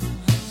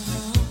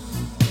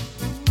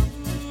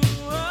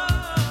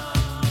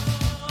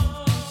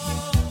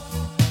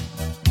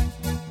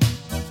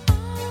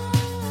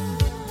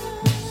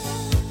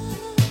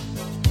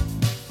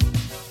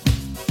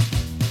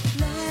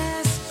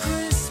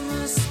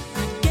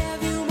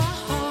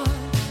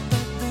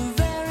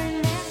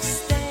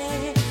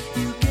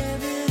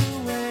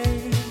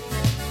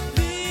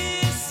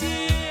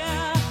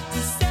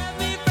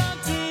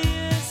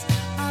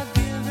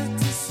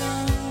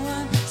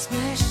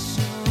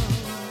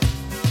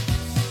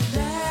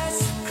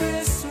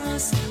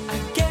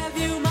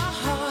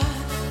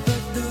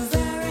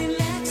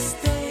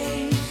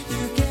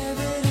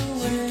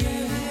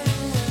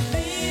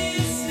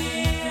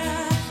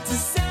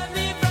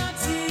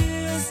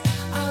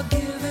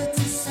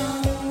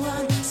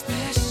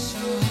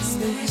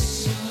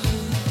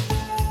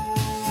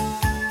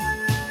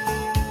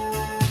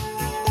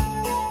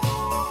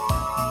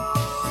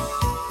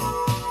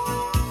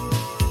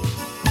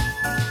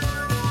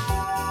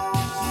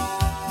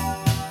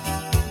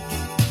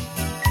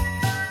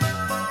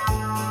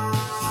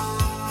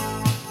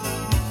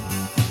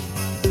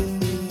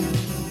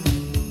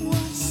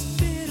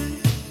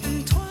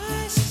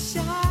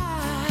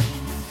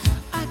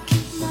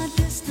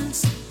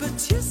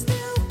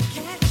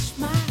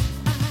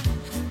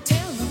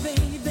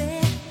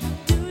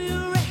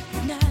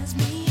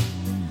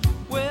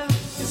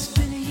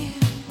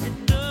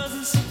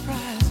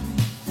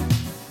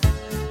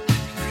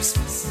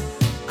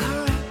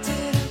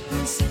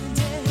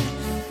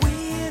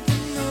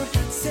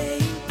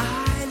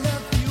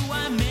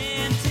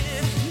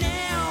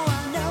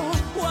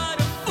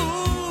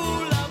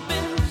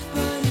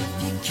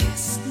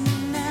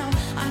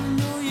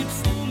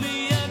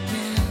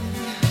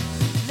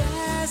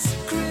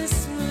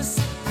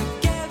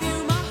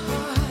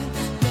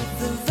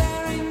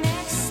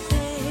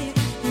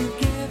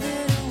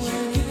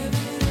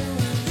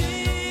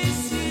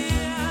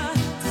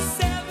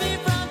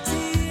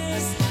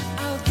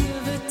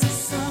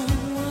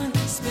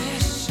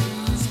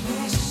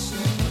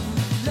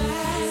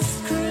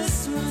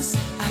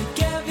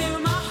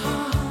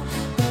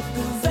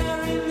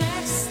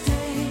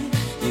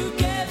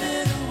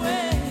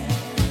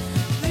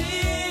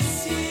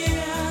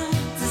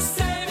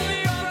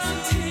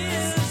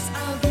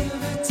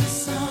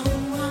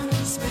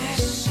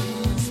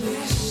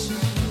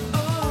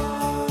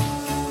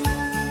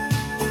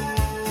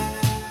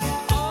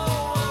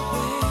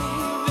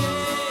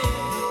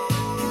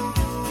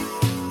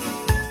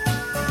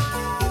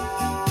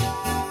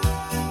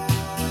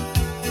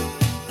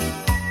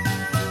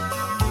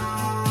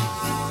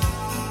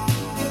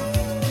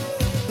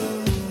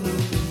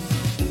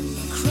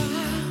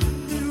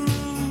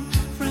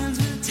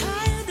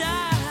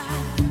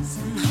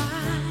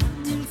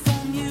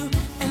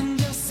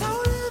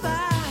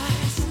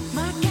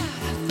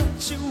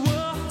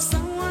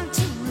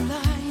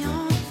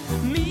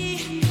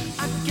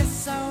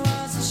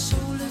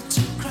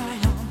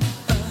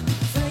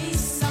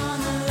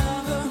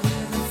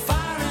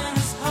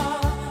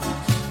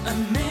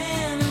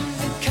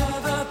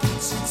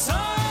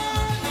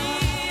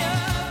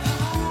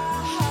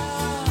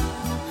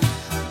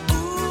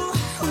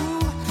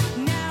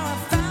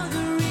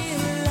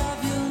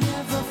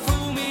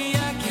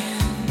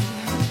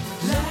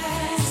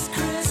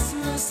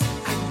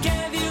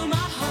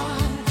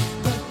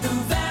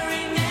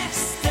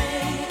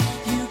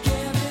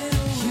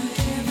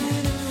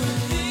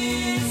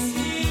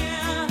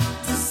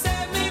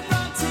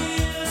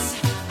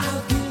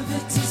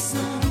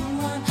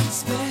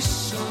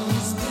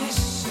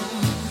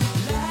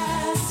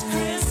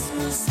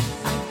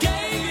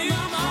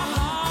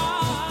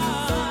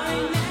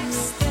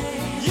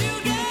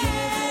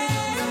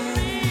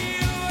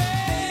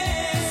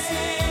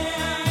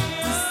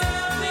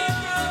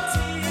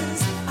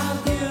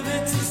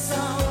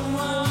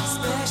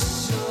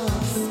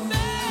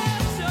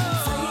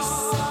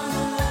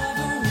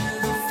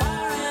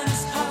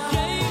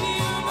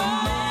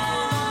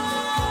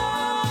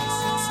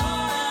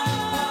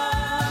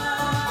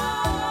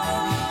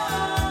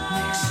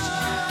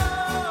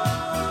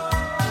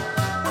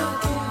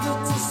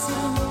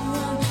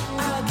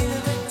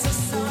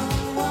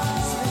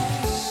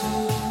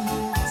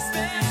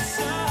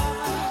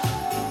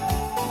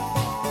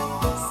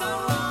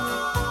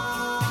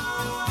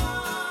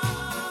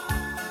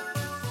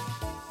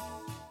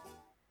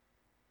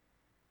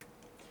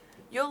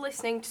You're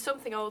listening to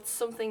Something Old,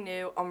 Something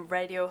New on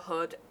Radio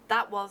Hood.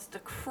 That was the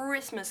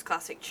Christmas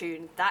classic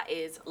tune, that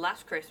is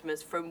Last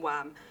Christmas from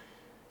Wham.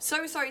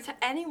 So sorry to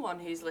anyone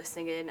who's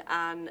listening in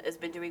and has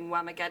been doing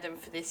Whammagedon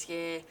for this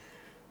year.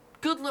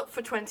 Good luck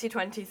for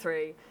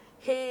 2023.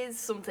 Here's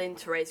something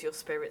to raise your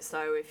spirits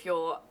though. If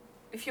you're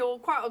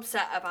quite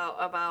upset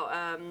about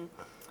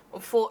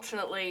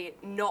unfortunately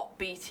not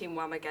beating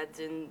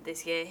Whammagedon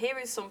this year, here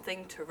is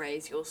something to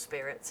raise your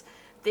spirits.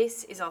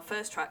 This is our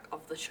first track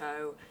of the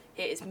show.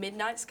 It is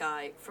Midnight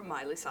Sky from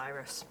Miley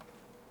Cyrus.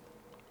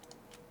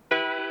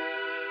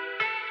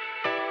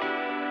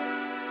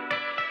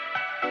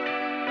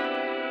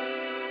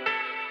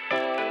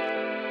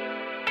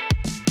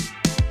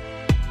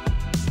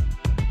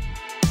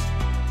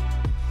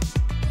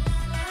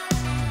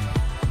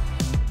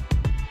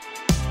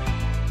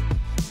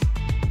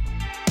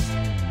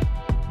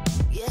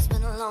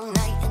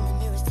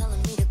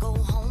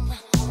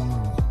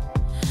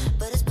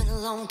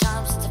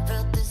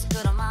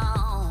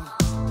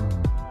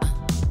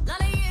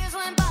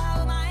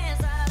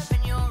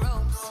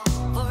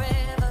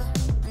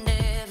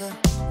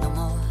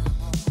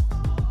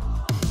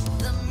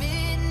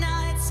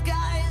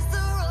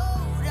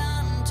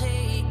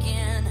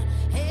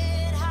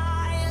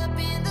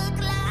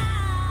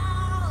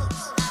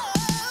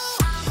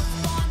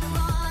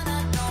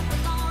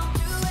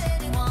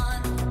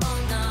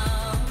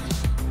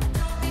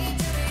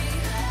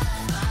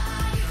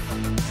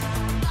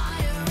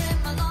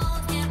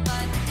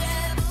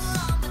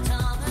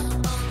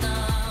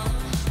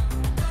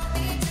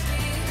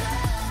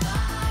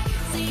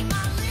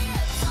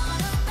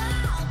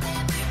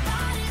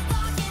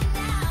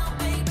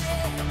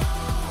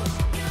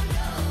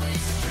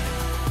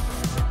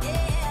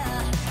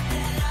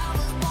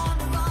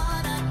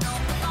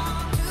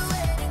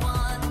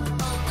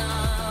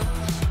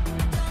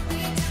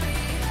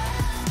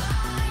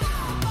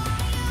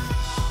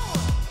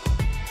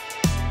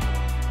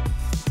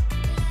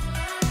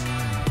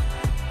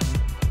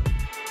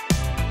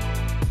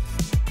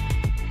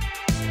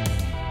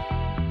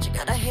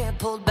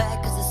 Pulled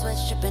back cause the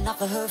sweat's dripping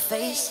off of her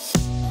face.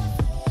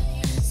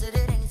 Said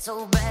it ain't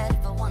so bad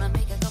if I wanna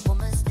make a couple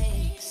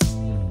mistakes.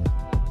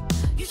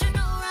 You should know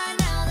right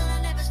now that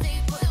I never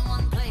stay put in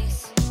one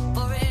place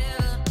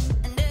forever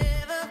and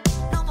ever,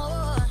 no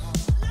more.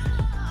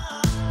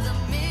 The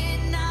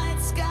midnight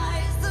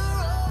sky is the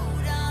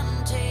road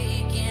I'm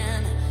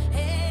taking,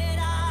 head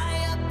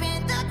high up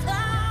in the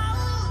clouds.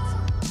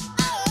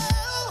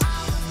 Oh,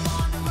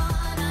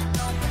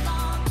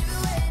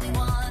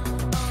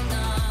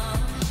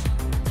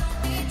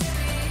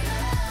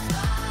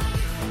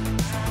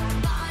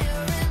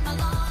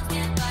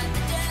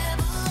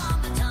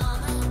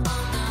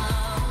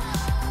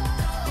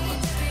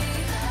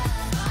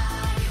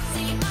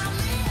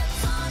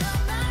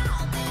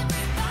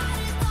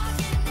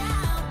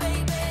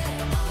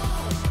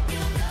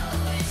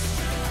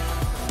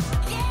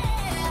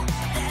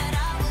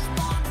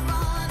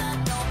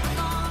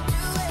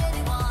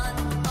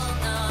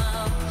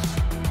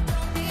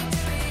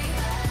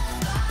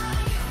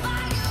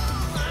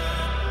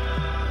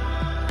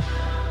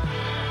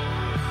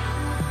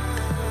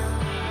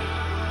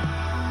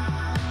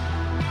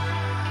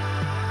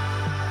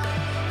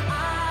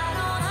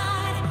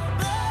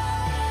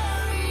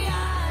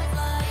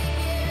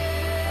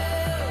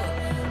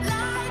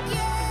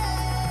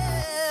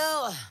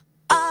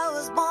 I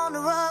was born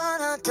to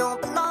run, I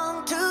don't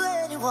belong to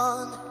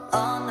anyone.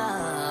 Oh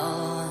no.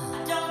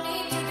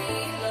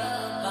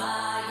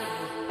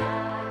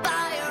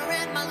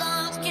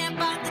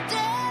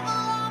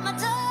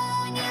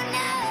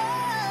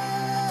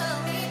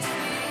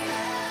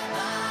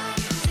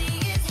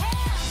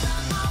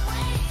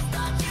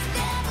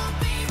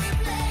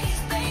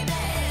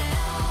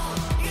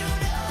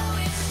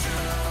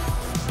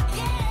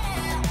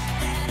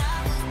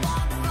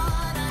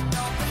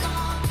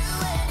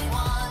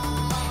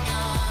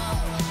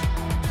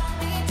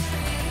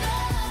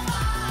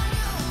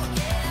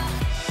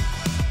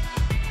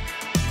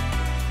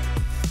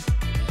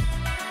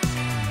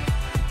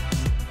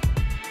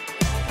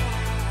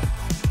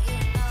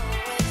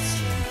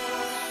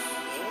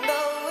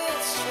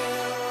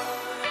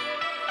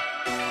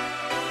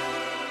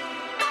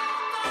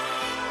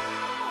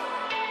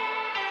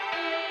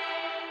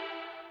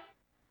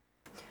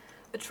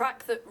 A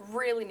track that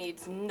really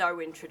needs no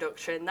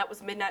introduction. That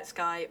was Midnight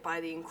Sky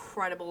by the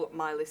incredible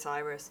Miley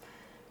Cyrus,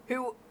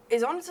 who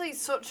is honestly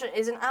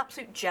is an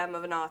absolute gem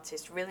of an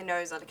artist, really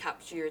knows how to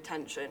capture your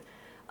attention.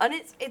 And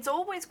it's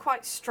always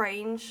quite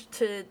strange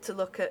to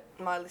look at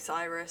Miley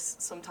Cyrus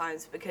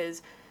sometimes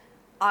because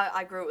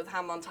I grew up with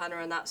Hannah Montana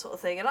and that sort of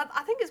thing, and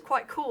I think it's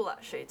quite cool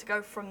actually to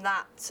go from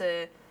that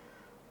to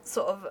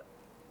sort of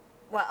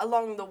well,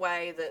 along the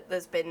way that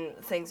there's been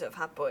things that have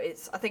happened, but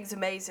I think it's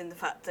amazing the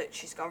fact that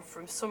she's gone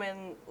from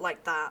something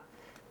like that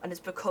and has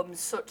become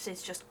such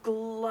this just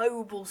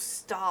global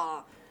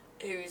star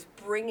who's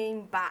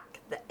bringing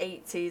back the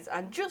 80s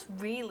and just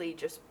really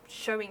just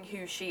showing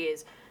who she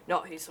is,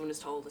 not who someone has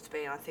told her to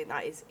be, and I think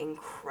that is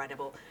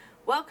incredible.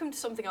 Welcome to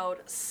Something Old,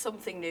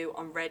 Something New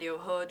on Radio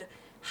Hood.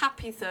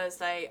 Happy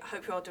Thursday.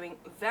 Hope you're all doing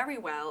very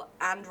well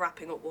and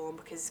wrapping up warm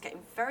because it's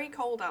getting very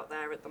cold out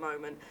there at the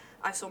moment.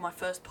 I saw my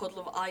first puddle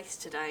of ice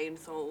today and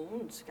thought,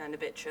 it's getting a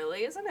bit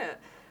chilly, isn't it?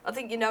 I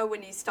think,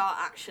 when you start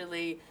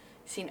actually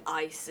seeing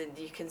ice and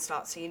you can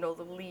start seeing all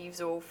the leaves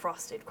are all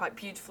frosted, quite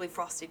beautifully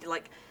frosted, you're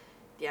like,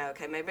 yeah,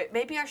 okay,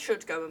 maybe I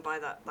should go and buy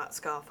that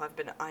scarf I've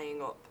been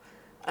eyeing up.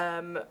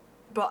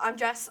 But I'm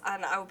Jess,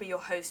 and I will be your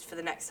host for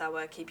the next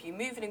hour, keep you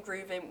moving and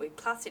grooving with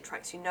classic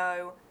tracks you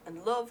know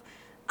and love,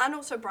 and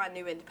also brand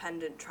new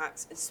independent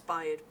tracks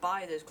inspired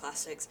by those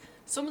classics.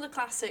 Some of the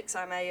classics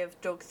I may have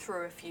dug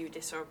through a few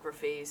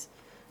discographies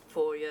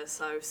for you,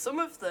 so some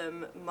of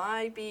them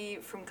might be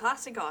from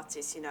classic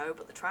artists,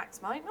 but the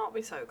tracks might not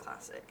be so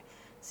classic.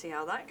 See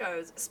how that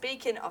goes.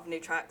 Speaking of new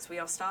tracks, we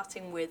are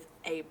starting with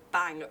a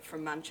bang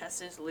from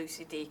Manchester's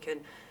Lucy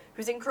Deakin,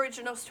 who's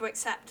encouraging us to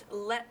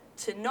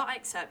not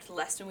accept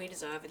less than we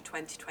deserve in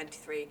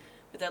 2023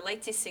 with their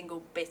latest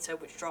single, Bitter,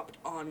 which dropped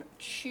on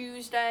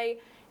Tuesday.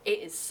 It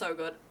is so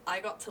good. I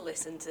got to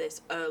listen to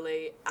this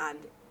early and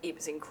it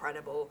was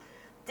incredible.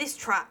 This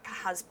track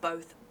has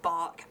both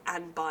bark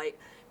and bite.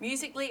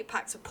 Musically, it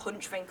packs a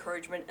punch of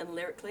encouragement, and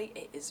lyrically,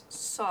 it is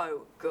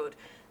so good.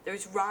 There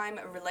is rhyme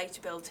and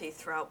relatability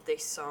throughout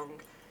this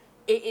song.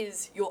 It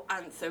is your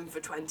anthem for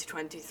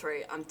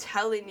 2023. I'm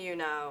telling you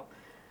now.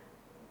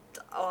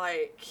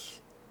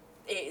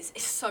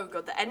 It's so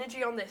good. The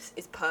energy on this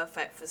is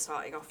perfect for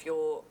starting off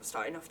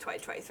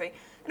 2023,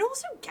 and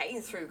also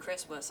getting through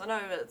Christmas. I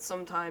know that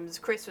sometimes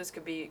Christmas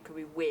could be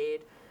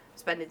weird,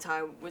 spending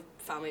time with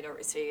family you don't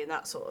really see and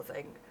that sort of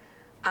thing.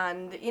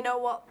 And you know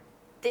what?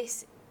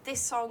 This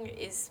song's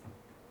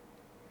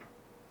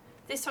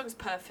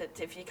perfect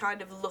if you're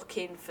kind of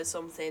looking for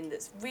something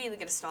that's really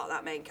going to start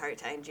that main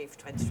character energy for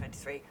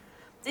 2023.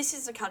 This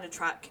is the kind of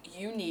track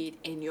you need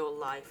in your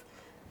life.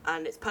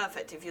 And it's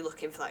perfect if you're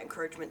looking for that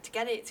encouragement to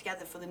get it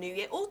together for the new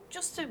year, or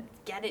just to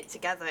get it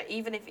together,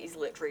 even if it's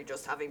literally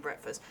just having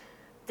breakfast.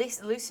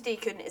 This Lucy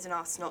Deakin is an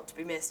artist not to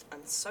be missed,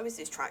 and so is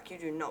this track. You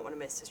do not want to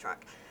miss this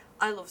track.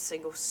 I love the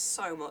single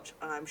so much,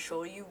 and I'm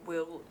sure you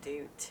will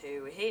do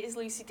too. Here is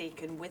Lucy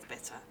Deakin with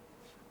Bitter.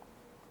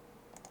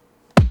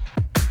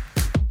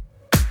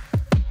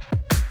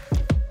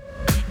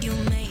 You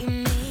made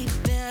me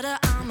better,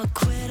 I'm a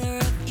quitter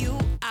of you.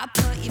 I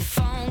put your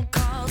phone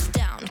calls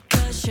down,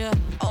 cause you're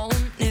old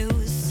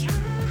news.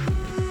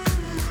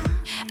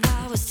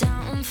 I was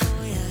down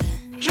for you.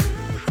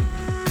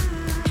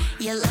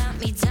 You let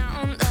me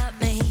down,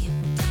 let me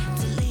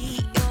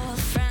delete your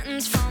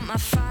friends from my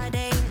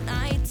Friday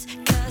nights,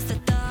 cause the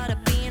thought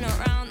of being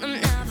around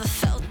them never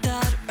felt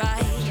that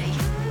right.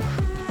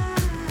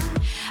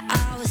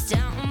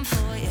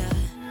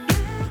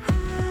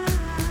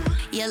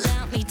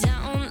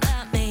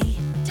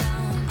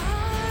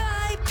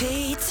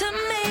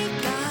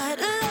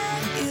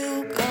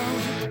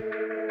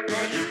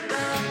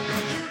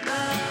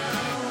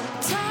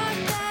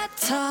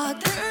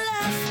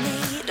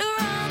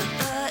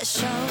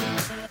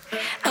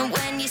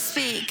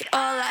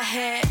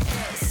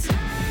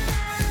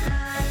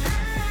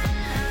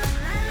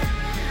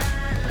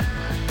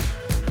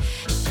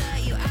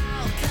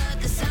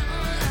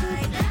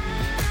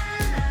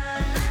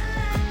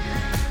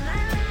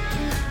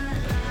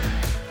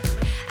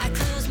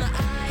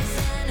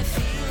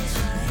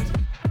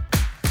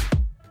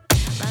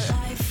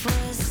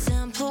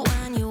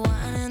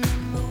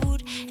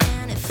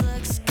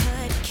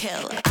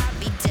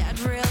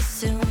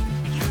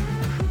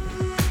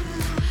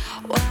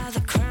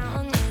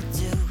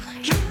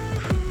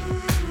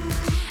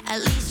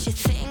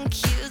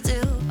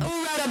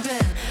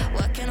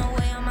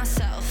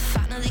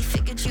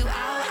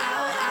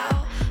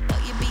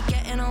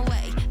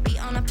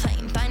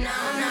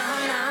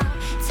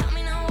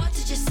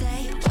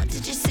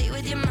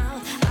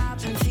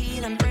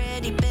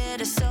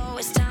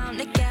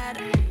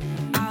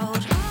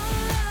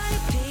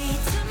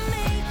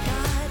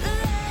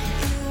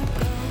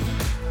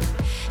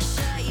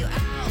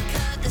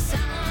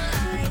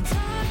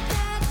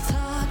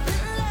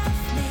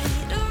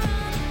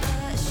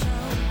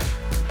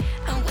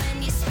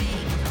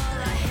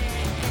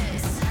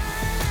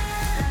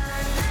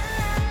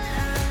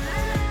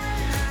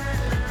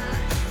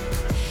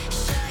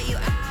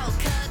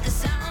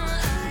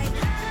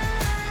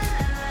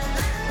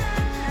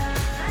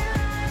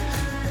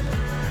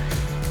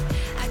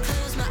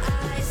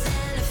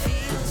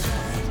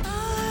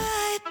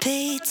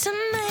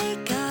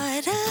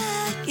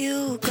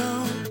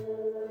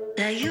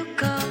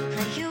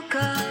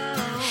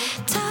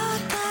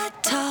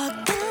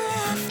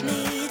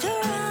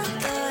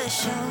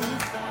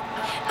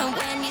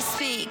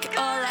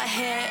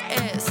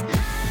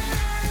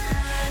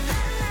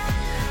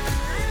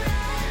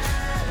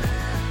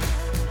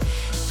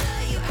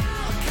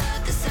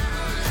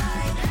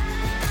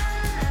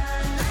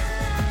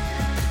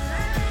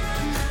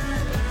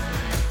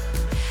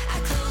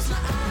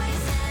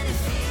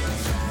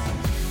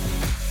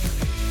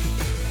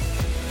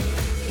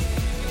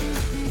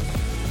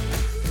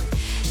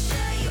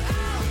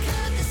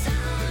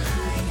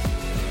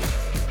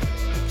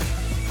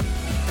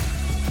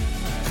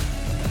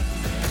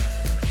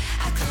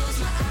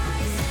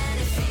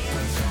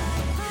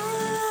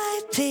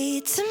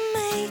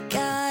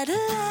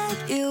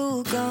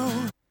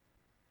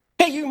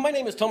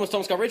 Thomas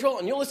Scott Ridgewell,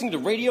 and you're listening to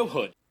Radio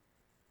Hood.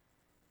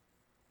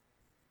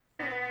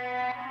 I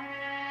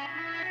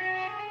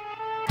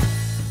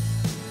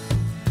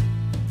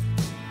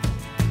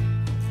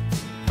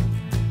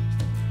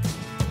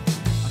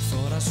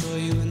saw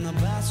you in the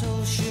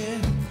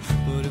battleship,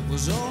 but it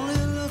was only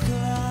a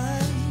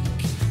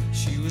look-alike.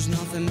 She was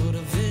nothing but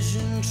a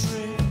vision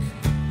trick.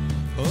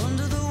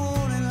 Under the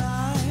warning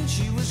light,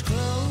 she was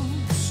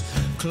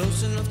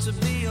close enough to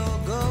be your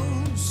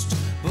ghost.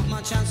 But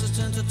my chances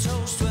turned to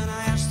toast when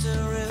I asked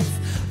her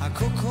if I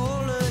could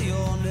call her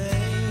your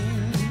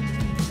name.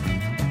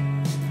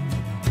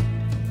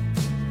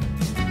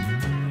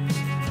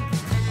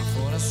 I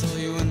thought I saw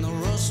you in the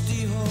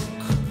rusty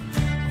hook,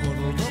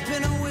 huddled up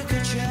in a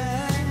wicker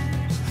chair.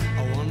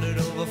 I wandered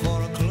over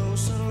for a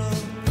closer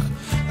look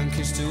and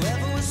kissed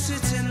whoever was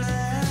sitting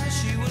there.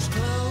 She was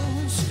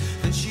close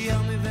and she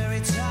held me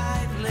very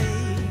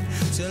tightly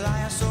till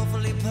I asked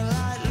awfully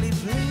politely,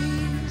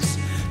 please,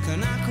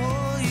 can I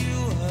call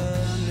you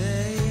her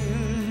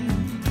name?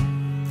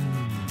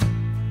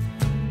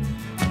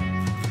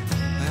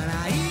 And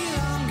I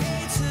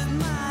elongated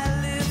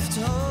my lift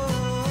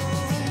home.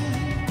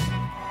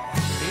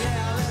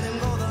 Yeah, I let him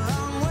go the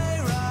long way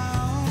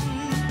round.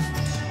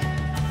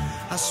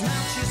 I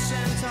smelt your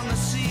scent on the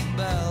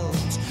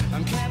seatbelt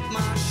and kept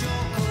my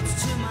shortcuts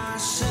to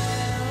myself.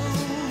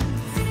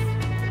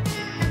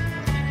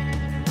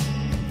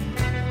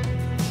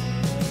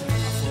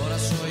 I thought I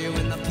saw you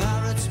in the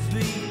parrot's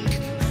beak,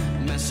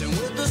 messing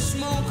with the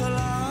smoke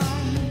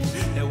alarm.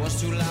 It was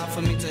too loud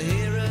for me to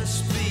hear her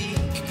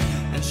speak,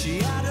 and she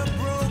had a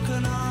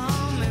broken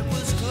arm. It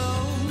was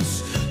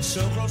close,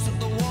 so close that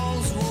the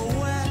walls were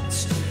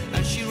wet,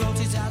 and she wrote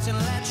it out in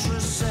letter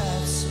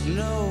sets.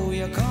 No,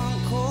 you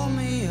can't call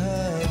me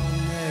her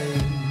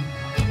name.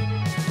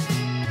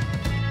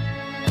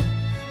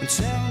 And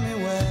tell me,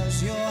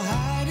 where's your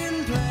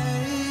hiding place?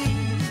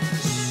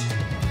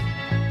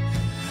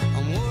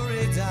 I'm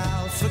worried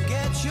I'll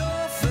forget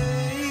your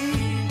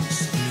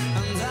face,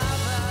 and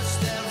I've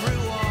asked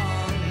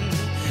everyone.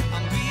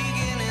 I'm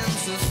beginning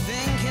to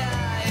think I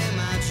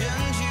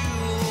imagined you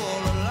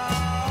all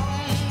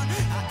along.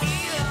 I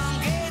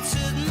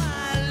elongated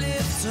my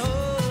lift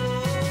home.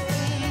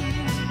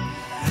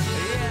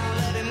 Yeah, I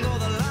let him go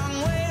the long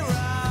way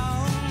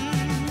round.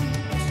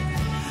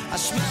 I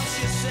smelt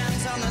your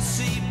scent on the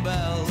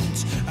seatbelt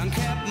and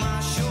kept my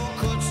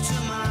shortcuts to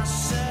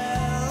myself.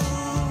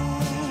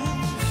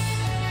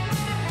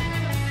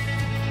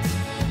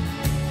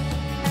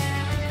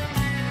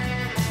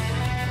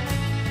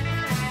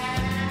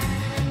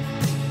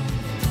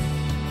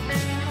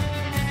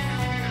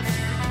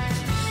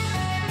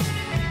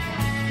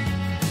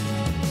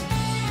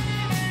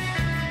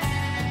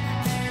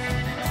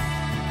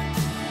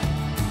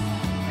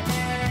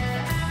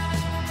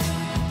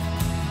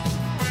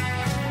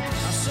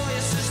 I saw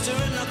your sister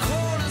in the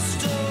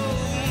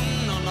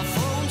cornerstone, on the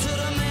phone to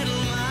the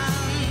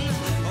middleman.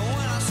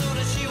 When I saw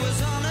that she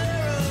was on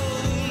her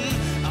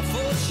own, I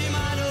thought she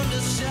might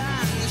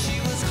understand. She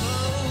was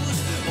close,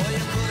 well,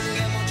 you couldn't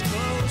get much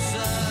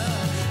closer.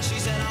 She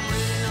said, I'm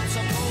really not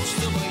supposed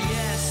to, but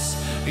yes,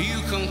 you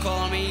can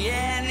call me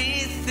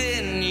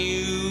anything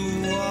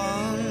you want.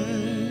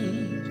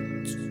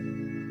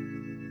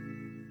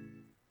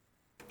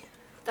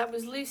 That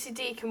was Lucy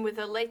Deakin with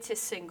her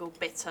latest single,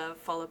 Bitter,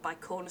 followed by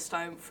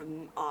Cornerstone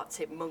from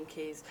Arctic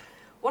Monkeys.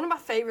 One of my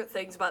favourite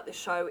things about this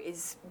show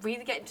is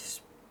really getting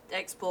to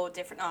explore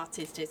different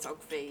artists'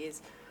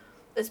 discographies,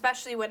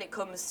 especially when it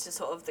comes to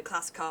sort of the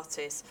classic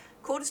artists.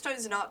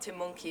 Cornerstone's an Arctic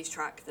Monkeys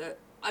track that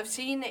I've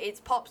seen, it's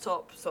popped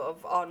up sort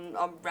of on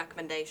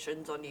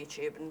recommendations on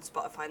YouTube and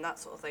Spotify and that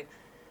sort of thing.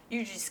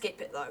 Usually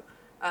skip it though.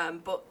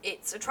 But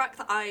it's a track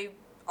that I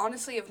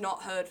honestly have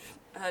not heard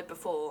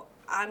before,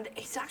 and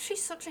it's actually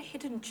such a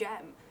hidden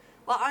gem.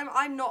 Like,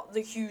 I'm not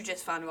the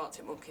hugest fan of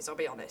Arctic Monkeys, I'll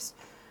be honest.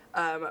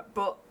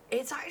 But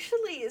it's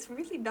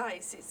really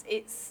nice.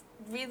 It's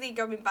really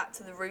going back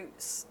to the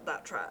roots,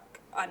 that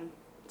track, and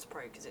it's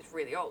probably because it's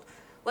really old.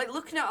 Like,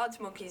 looking at Arctic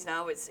Monkeys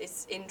now,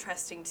 it's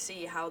interesting to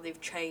see how they've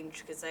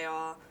changed, because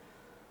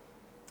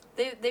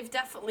they've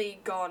definitely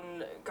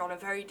gone a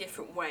very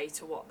different way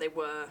to what they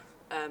were.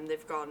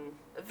 They've gone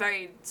a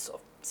very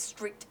sort of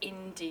strict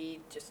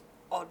indie, just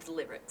odd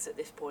lyrics at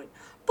this point,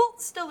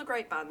 but still a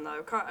great band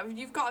though.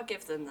 You've got to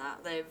give them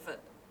that.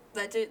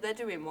 They're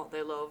doing what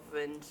they love,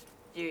 and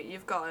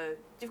you've got to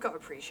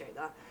appreciate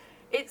that.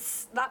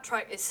 That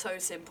track is so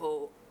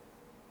simple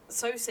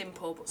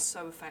but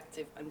so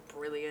effective and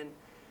brilliant.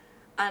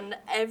 And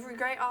every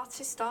great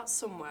artist starts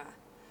somewhere.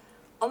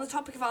 On the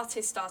topic of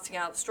artists starting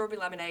out, Strawberry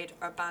Lemonade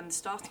are a band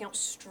starting out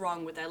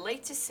strong with their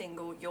latest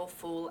single, Your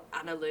Fool,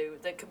 Anna Lou,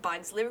 that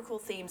combines lyrical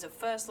themes of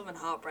first love and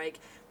heartbreak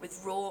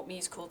with raw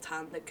musical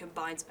talent that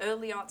combines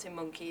early Arctic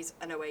Monkeys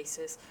and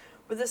Oasis.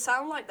 With a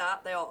sound like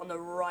that, they are on the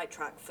right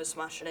track for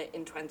smashing it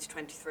in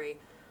 2023.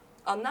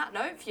 On that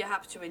note, if you're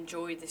happy to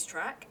enjoy this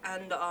track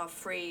and are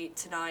free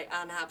tonight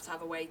and happen to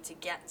have a way to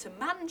get to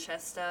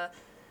Manchester,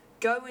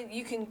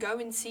 you can go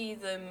and see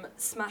them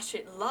smash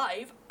it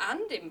live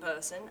and in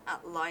person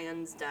at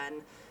Lion's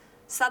Den.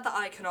 Sad that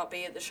I cannot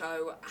be at the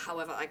show,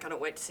 however, I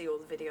cannot wait to see all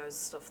the videos and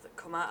stuff that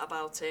come out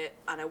about it,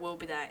 and I will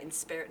be there in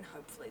spirit and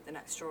hopefully the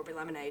next Strawberry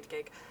Lemonade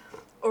gig.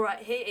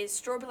 Alright, here is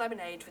Strawberry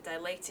Lemonade with their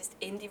latest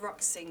indie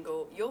rock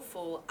single, Your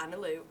Fool, Anna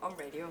Lou, on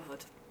Radio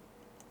Hood.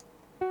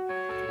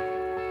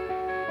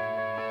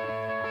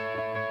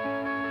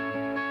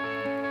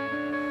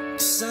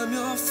 'Cause I'm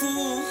your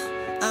fool,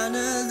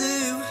 Anna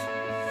Lou.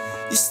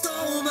 You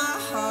stole my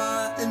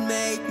heart and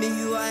made me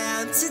who I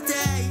am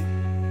today.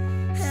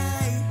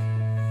 Hey,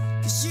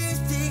 'cause you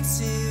think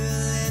too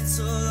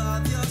little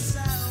of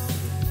yourself.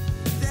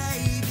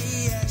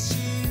 Baby, yes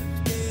you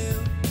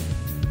do,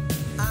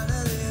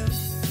 Anna Lou.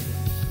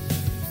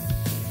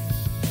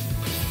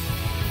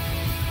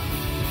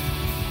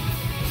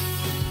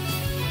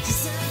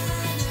 'Cause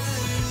Anna Lou,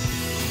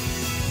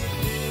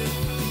 you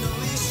know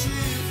it's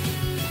true.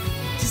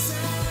 'Cause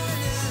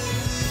Anna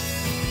Lou,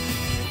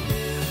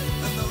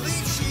 I know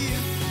it's you.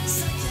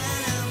 'Cause I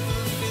can't help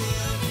but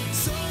feel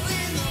so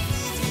in love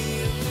with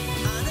you,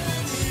 Anna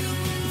Lou.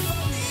 If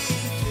only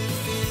you could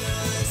feel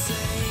the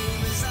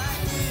same as I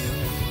do,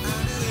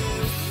 Anna Lou.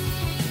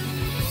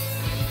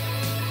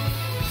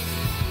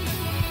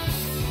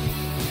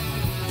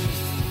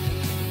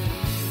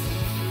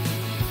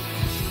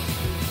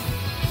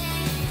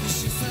 'Cause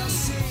you fell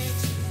sick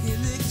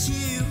in the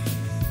queue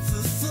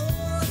for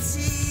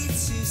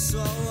 42, so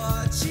I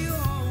watch you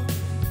home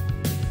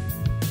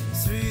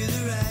through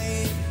the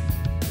rain.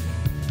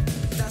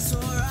 That's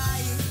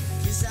alright,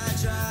 'cause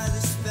I'd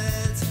rather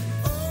spend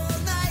all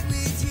night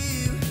with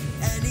you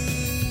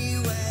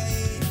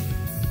anyway,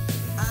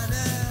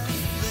 Anna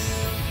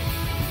Lou.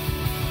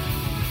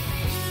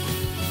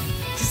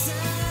 'Cause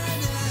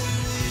Anna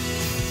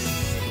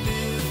Lou,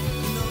 you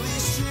know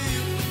it's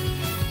true.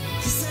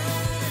 'Cause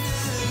Anna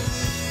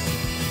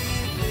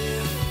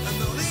Lou, I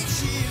know it's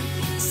you.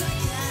 'Cause I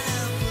can't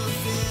help but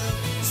feel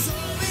so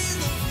in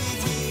love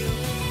with you,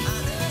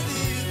 Anna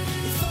Lou.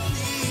 If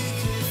only you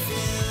could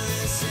feel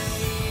the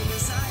same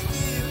as I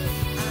do,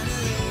 Anna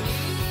Lou.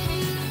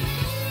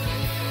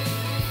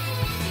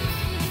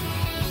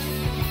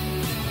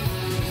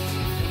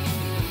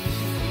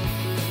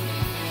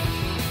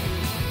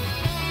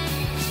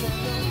 'Cause I'm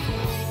your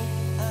fool,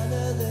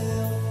 Anna Lou.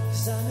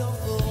 'Cause I'm your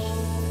fool,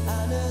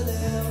 Anna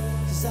Lou.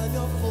 'Cause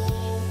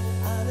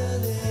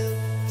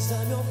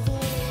I'm your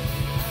fool,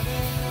 Anna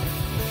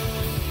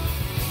Lou.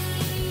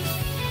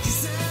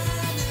 'Cause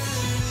Anna Lou,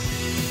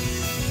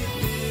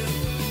 you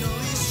know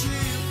it's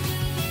true.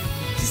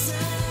 'Cause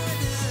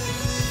Anna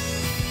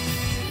Lou,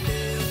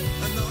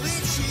 I know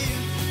it's you.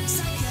 'Cause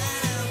I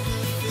can't help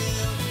but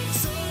feel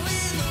so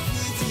in love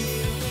with you,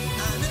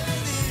 Anna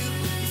Lou.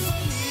 If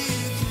only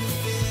you could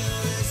feel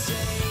the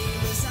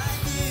same as I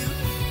do,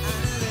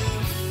 Anna Lou.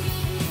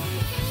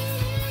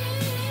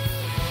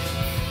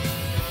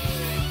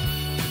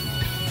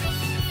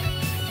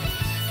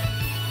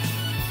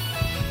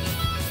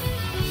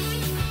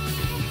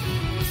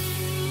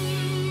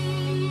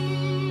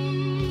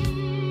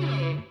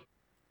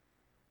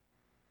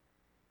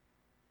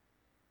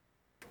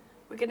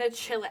 'We're going to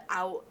chill it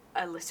out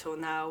a little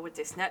now with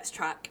this next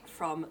track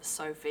from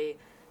Sophie.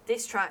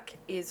 This track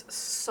is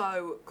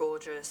so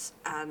gorgeous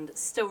and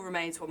still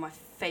remains one of my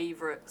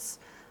favourites,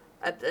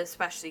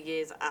 especially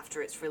years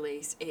after its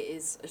release. It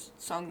is a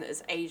song that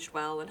has aged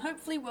well and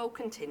hopefully will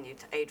continue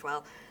to age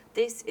well.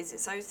 This is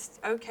It's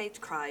Okay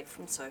to Cry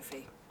from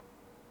Sophie.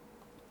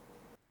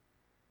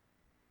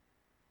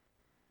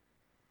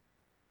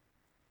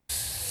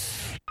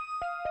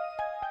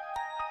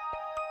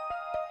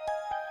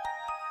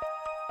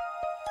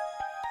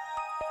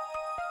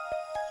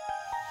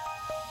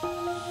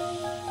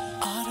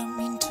 I don't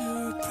mean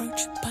to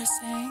approach you by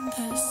saying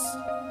this.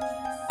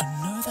 I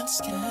know that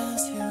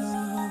scares you.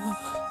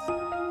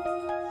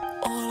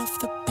 All of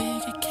the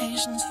big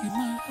occasions you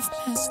might have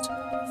missed.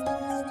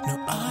 No,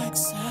 I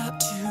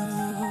accept you.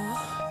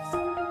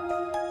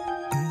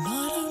 And I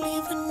don't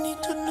even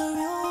need to know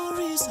your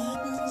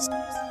reasons.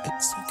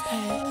 It's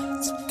okay,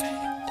 it's okay,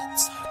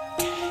 it's okay.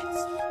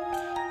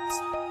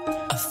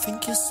 I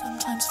think you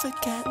sometimes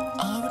forget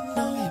I would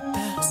know you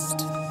best.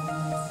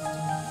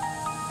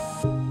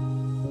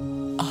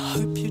 I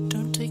hope you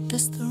don't take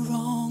this the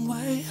wrong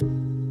way,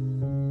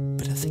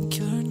 but I think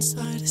your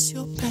inside is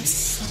your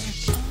best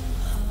side.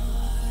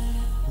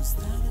 Was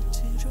that a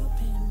teardrop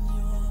in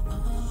your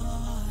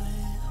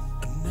eye?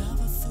 I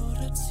never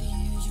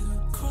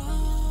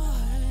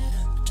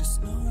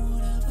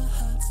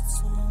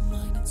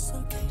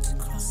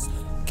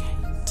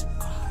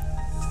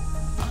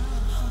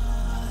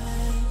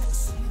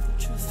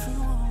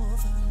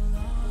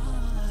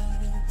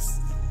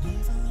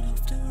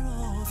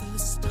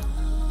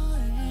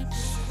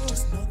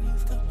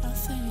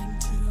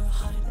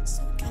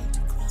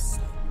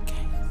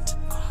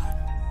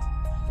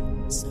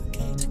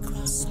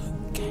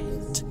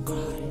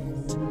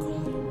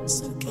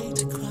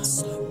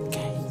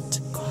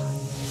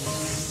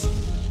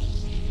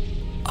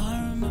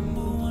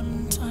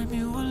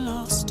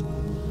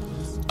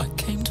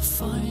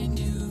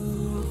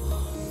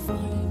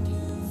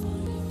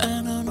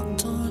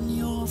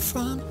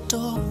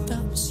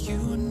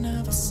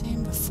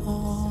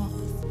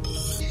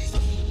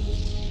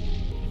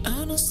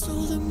I saw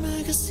the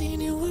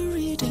magazine you were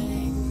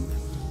reading,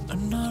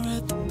 and I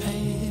read the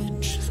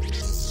page.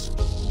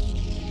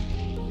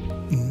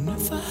 And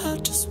if I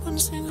had just one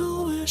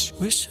single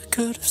wish I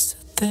could have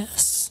said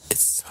this: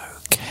 it's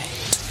okay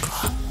to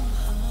cry.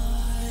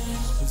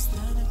 Was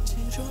that a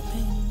teardrop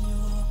in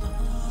your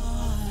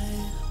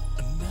eye?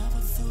 I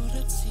never thought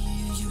I'd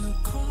see you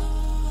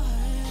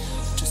cry.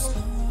 Just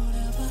know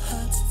whatever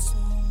hurts, it's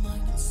all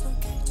mine. It's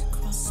okay to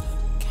cry. It's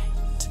okay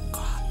to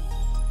cry.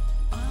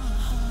 I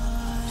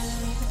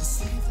can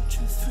see the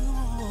truth through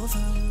all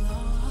the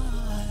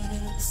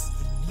lies,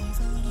 and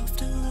even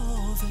after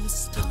all this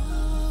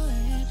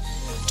time,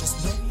 just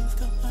know you've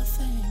got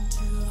nothing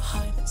to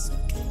hide. It's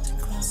okay to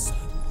cry. It's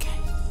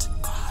okay to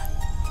cry.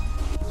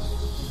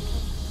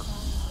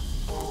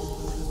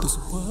 There's a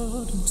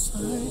world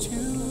inside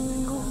you.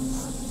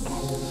 I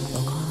wanna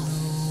know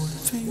what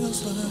it feels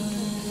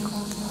like.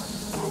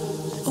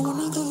 I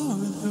wanna go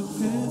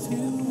with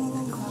you.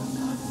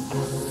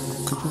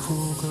 Could we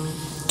walk a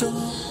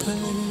dark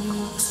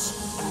place?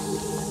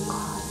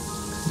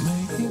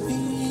 Maybe if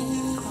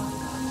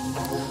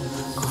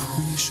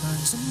we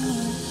shine some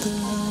light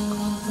there,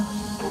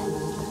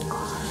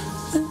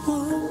 it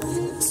won't be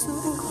so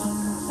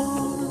hard. I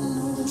wanna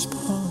know which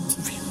parts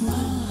of you.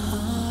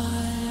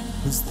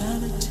 Was that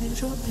a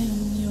teardrop in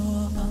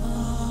your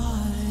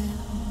eye?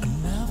 I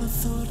never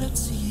thought I'd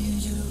see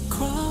you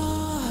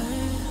cry.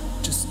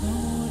 Just know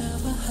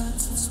whatever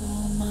hurts, it's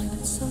all mine.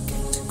 It's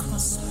okay to cry.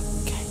 It's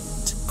okay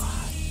to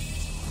cry.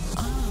 I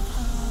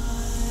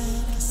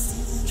can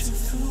see the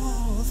truth through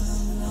all the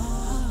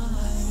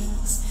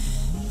lies,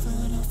 and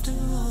even after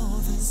all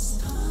this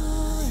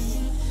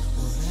time,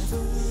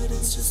 whatever it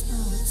is, just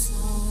know it's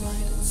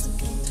alright. It's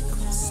okay to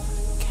cry. It's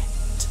okay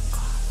to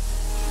cry.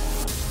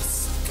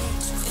 It's okay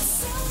to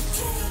cry. It's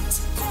okay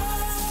to cry.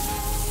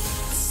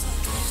 It's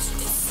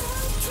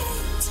okay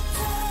to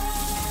cry.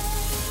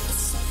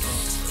 It's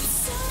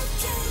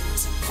okay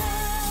to cry.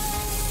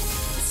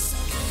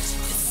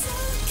 It's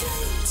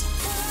okay to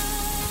cry.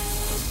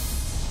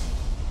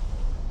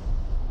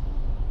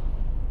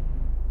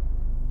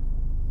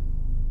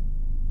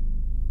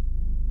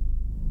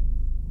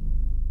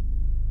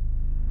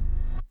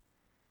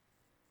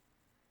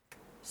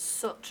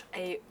 Such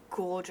a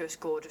gorgeous,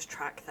 gorgeous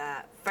track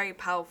there. Very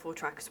powerful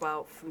track as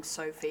well from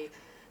Sophie.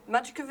 The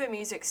magic of her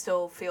music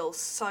still feels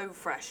so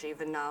fresh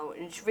even now,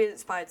 and she really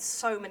inspired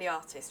so many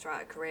artists throughout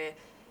her career,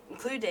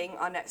 including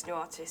our next new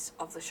artist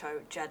of the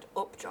show, Jed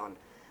Upjohn.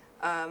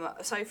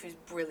 Sophie's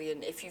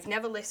brilliant. If you've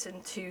never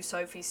listened to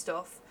Sophie's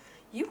stuff,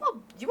 you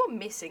are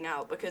missing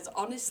out, because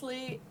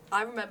honestly,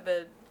 I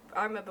remember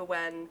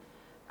when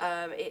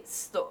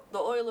it's the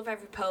Oil of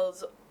Every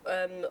Pearl's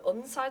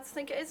Unsides, I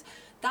think it is.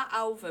 That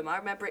album, I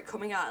remember it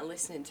coming out and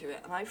listening to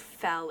it, and I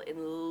fell in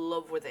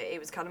love with it.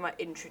 It was kind of my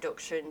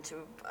introduction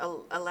to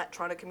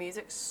electronica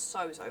music.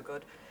 So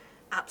good.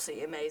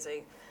 Absolutely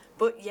amazing.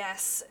 But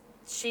yes,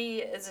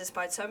 she has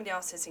inspired so many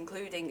artists,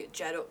 including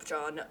Jed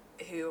Upjohn,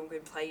 who I'm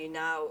going to play you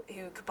now,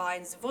 who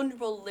combines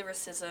vulnerable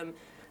lyricism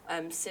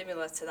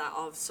similar to that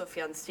of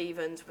Sufjan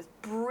Stevens with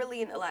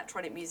brilliant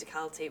electronic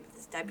musicality with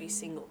his debut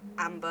single,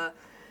 Amber.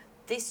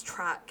 This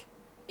track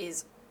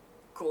is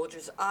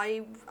gorgeous.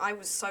 I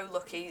was so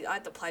lucky. I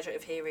had the pleasure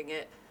of hearing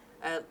it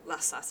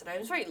last Saturday. I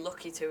was very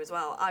lucky to as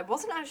well. I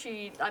wasn't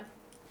actually...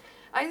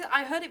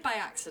 I heard it by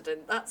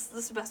accident. That's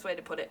the best way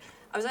to put it.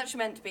 I was actually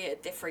meant to be at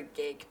a different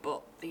gig,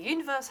 but the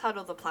universe had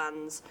other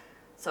plans,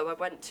 so I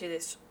went to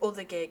this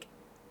other gig,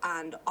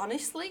 and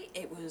honestly,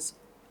 it was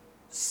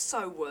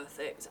so worth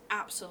it. It was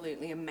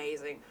absolutely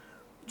amazing.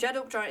 Jed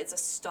Upjohn is a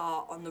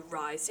star on the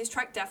rise. This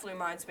track definitely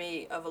reminds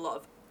me of a lot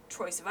of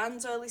Troye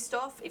Sivan's early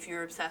stuff. If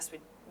you're obsessed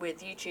with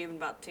YouTube in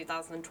about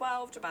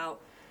 2012 to about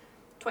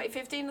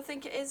 2015, I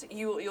think it is,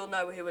 you'll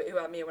know who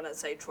I mean when I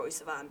say Troye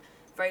Sivan.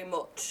 Very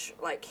much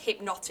like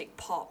hypnotic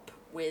pop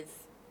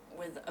with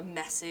a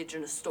message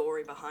and a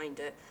story behind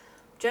it.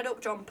 Jed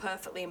Upjohn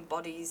perfectly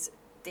embodies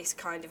this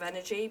kind of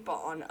energy, but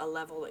on a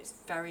level that's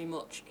very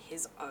much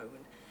his own.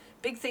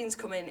 Big things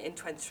coming in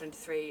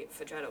 2023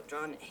 for Jed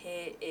Upjohn.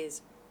 Here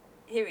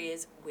he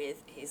is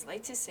with his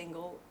latest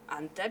single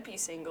and debut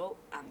single,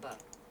 Amber.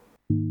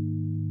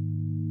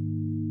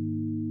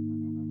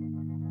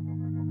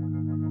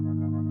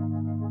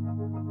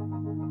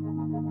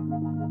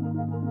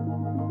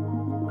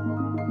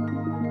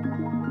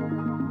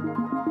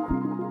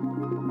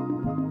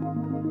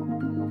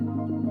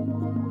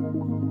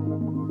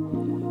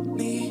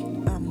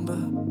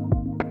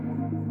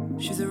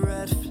 She's a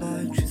red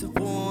flag, she's a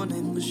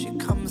warning, but she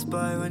comes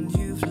by when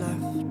you've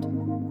left.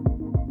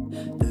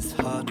 There's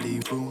hardly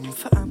room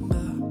for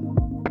Amber,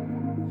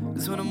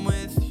 'cause when I'm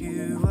with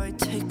you, I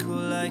take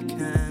all I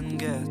can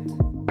get.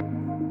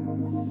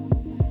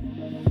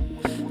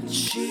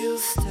 She'll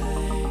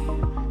stay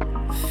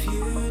a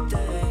few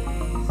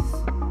days,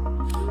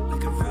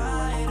 like a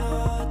ride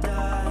or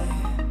die,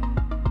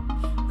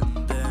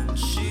 and then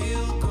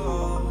she'll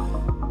go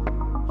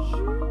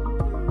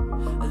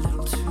a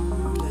little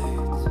too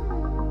late.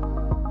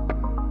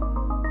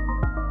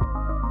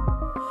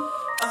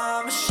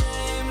 I'm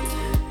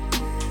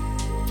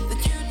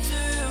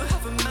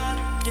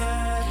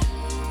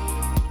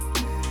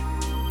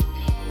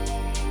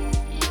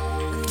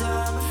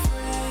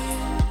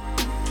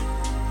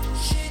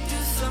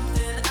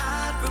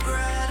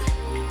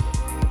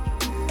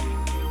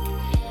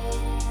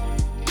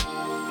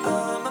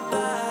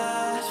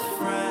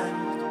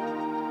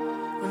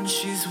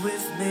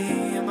with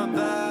me, I'm a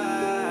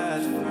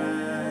bad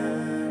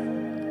friend.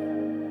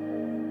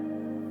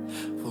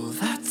 Well,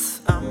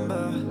 that's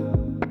Amber.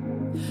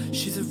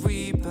 She's a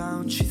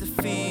rebound, she's a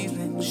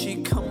feeling.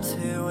 She comes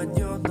here when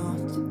you're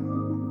not.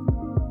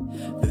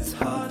 There's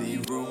hardly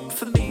room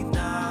for me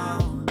now.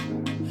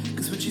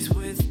 'Cause when she's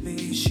with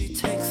me, she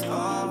takes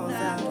all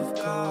that I've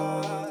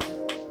got.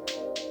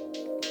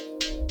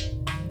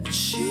 And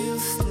she'll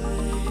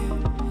stay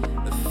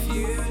a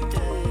few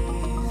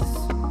days,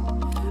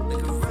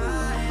 like a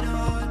ride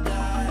or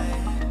die.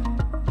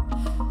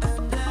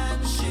 And then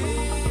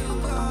she'll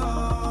go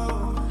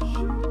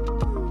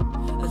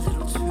a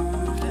little too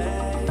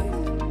late.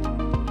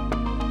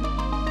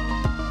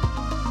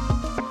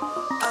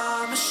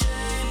 I'm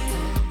ashamed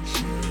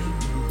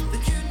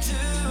that you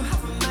two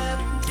haven't met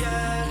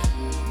yet.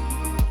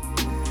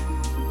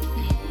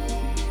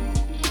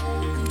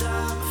 And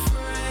I'm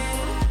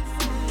afraid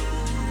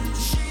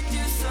she'd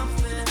do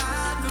something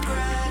I'd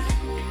regret.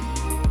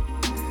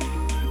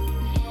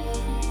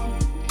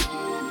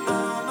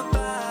 I'm a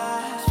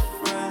bad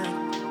friend.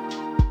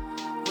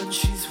 When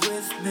she's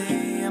with me,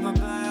 I'm a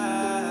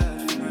bad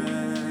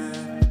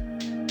friend.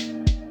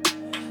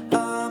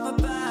 I'm a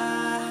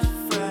bad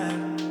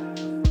friend.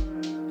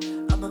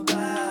 I'm a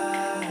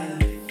bad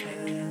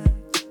friend.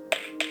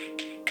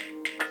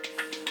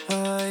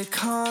 I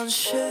can't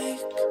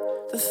shake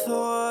the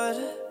thought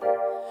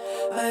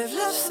I've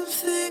left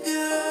something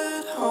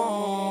at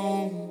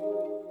home.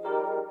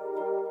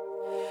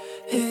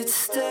 It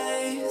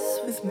stays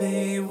with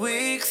me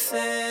weeks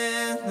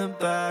in the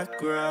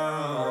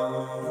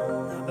background.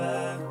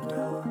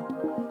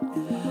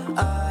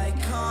 I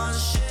can't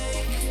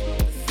shake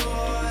the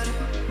thought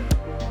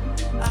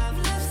I've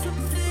left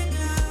something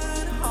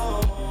at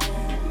home.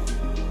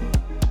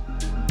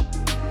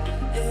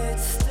 It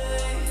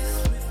stays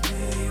with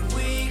me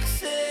weeks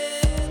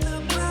in the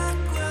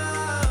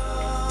background.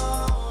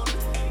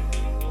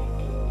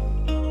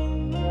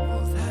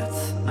 Well,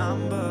 that's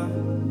Amber.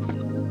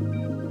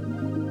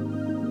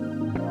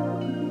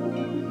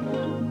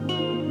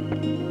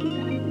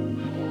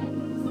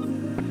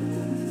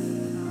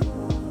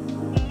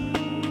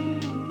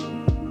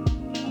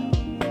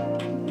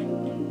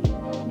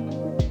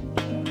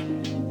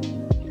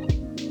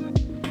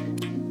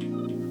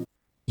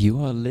 You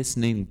are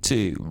listening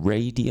to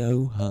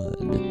Radio Hood.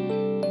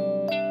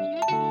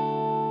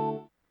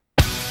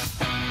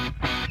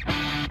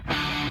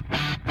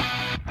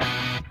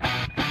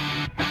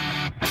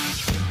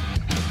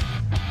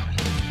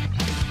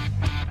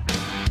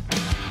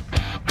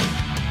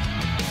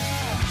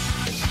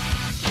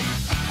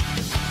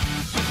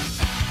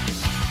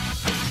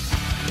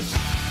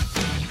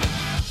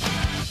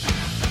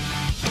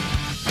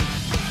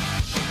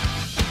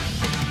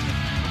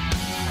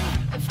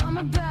 If I'm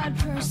a bad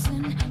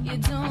person, you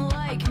don't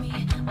like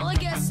me. Well, I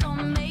guess I'll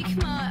make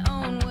my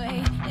own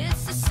way.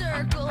 It's a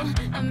circle,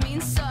 a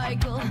mean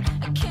cycle.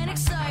 I can't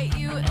excite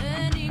you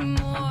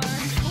anymore.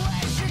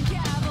 Where's your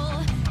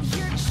gavel,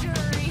 your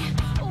jury?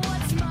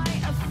 What's my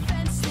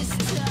offense this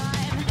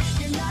time?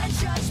 You're not a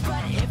judge,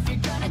 but if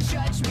you're gonna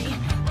judge me,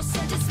 well,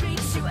 sentence me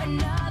to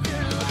another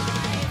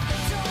life.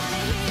 Don't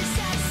wanna hear your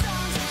sad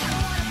songs. I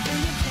don't wanna feel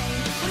your pain.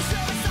 But it's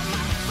always on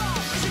my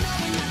fault, 'cause you know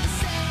we're not the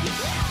same.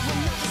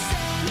 We're not the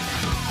same.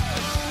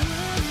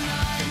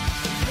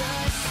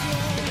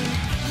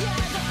 Yeah,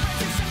 the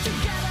birds are stuck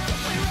together.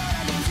 We wrote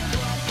our names in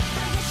blood.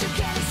 But I guess you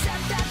can't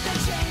accept that the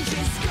change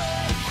is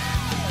good.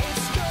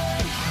 It's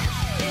good.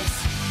 It's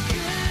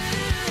good.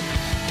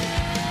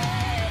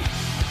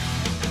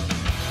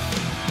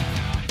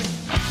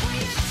 Will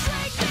you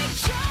take me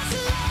just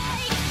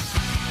like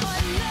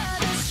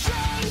another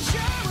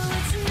stranger? Well,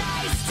 it's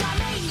nice to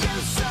meet you,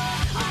 so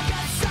I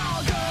guess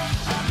I'll go.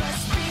 I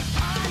must be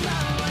on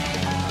my way.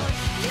 Oh,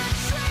 you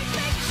treat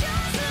me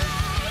just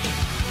like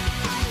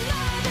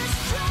another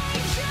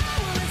stranger.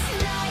 Well, it's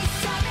nice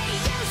to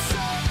meet you,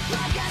 so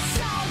I guess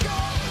I'll go.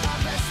 I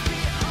must be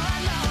on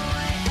my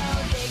way. Oh,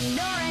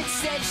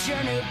 ignorance is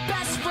your new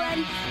best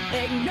friend.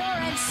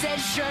 Ignorance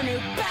is your new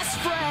best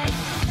friend.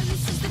 And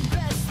this is the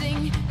best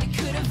thing that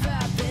could have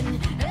happened.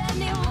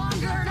 Any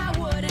longer and I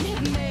wouldn't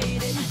have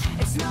made it.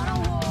 It's not a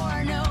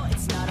war, no,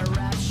 it's not a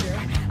rapture.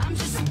 I'm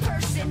just a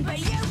person, but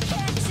you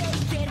can't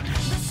take it.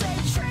 The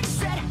same tricks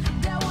that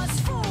once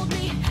fooled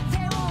me,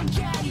 they won't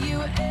get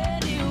you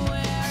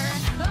anywhere.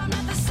 I'm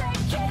not the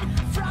same kid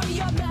from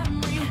your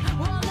memory.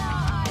 Well,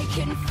 now I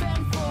can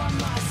fend for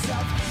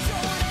myself.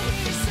 Don't wanna hear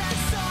your sad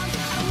song.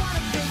 I don't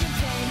wanna feel your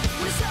pain.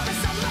 When it's all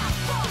on my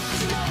fault,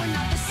 'cause you know we're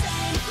not the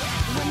same.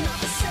 We're not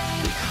the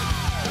same.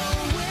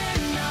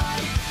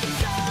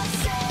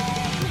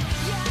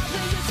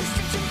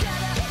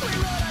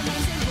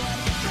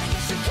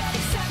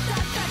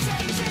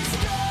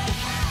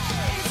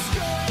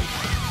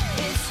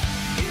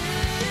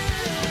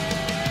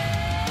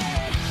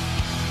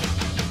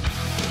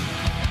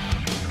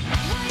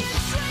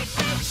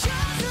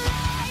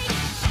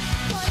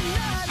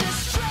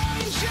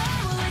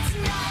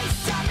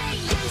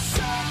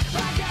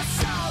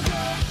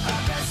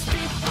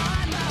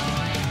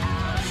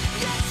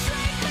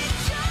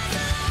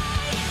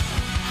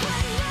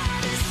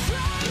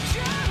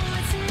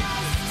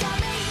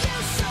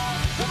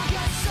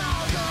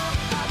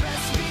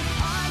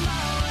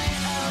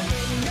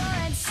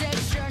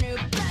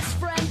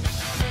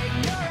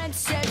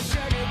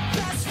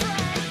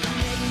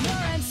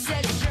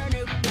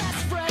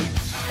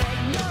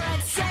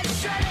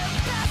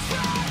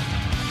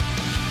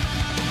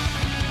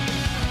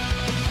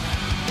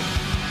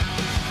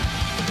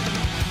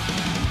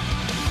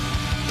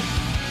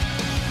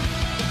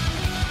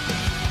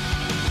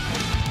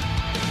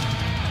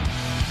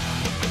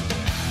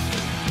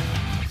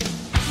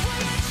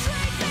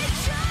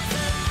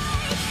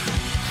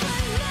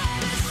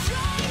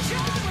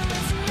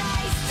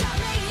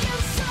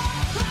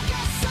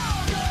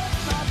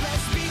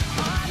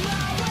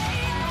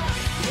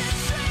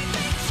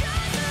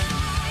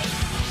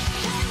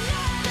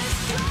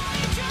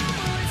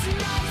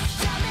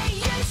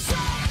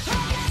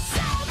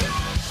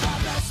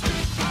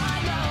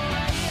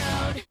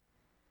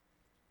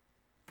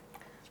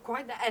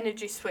 quite the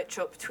energy switch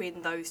up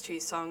between those two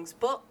songs,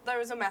 but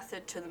there is a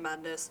method to the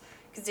madness,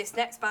 because this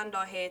next band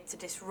are here to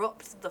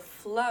disrupt the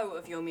flow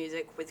of your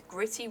music with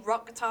gritty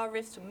rock guitar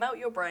riffs to melt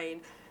your brain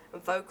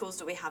and vocals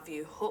that we have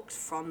you hooked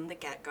from the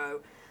get-go.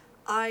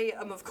 I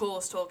am of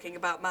course talking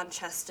about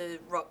Manchester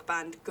rock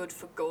band Good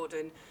for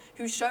Gordon,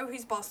 who show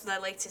who's boss for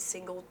their latest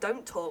single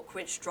Don't Talk,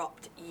 which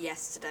dropped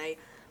yesterday.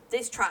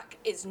 This track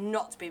is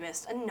not to be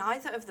missed, and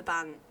neither of the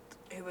band,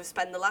 who have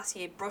spent the last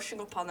year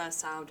brushing up on their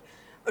sound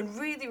and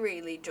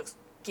really just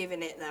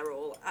giving it their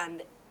all,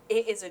 and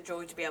it is a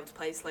joy to be able to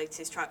play this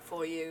latest track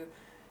for you.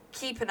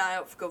 Keep an eye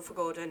out for Good for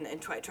Gordon in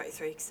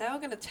 2023, because they are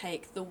going to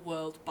take the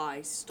world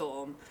by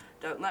storm.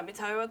 Don't let me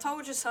tell you I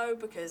told you so,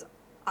 because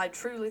I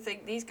truly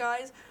think these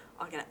guys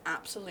are going to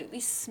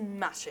absolutely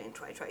smash it in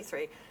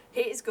 2023.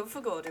 Here is Good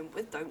for Gordon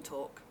with Don't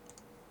Talk.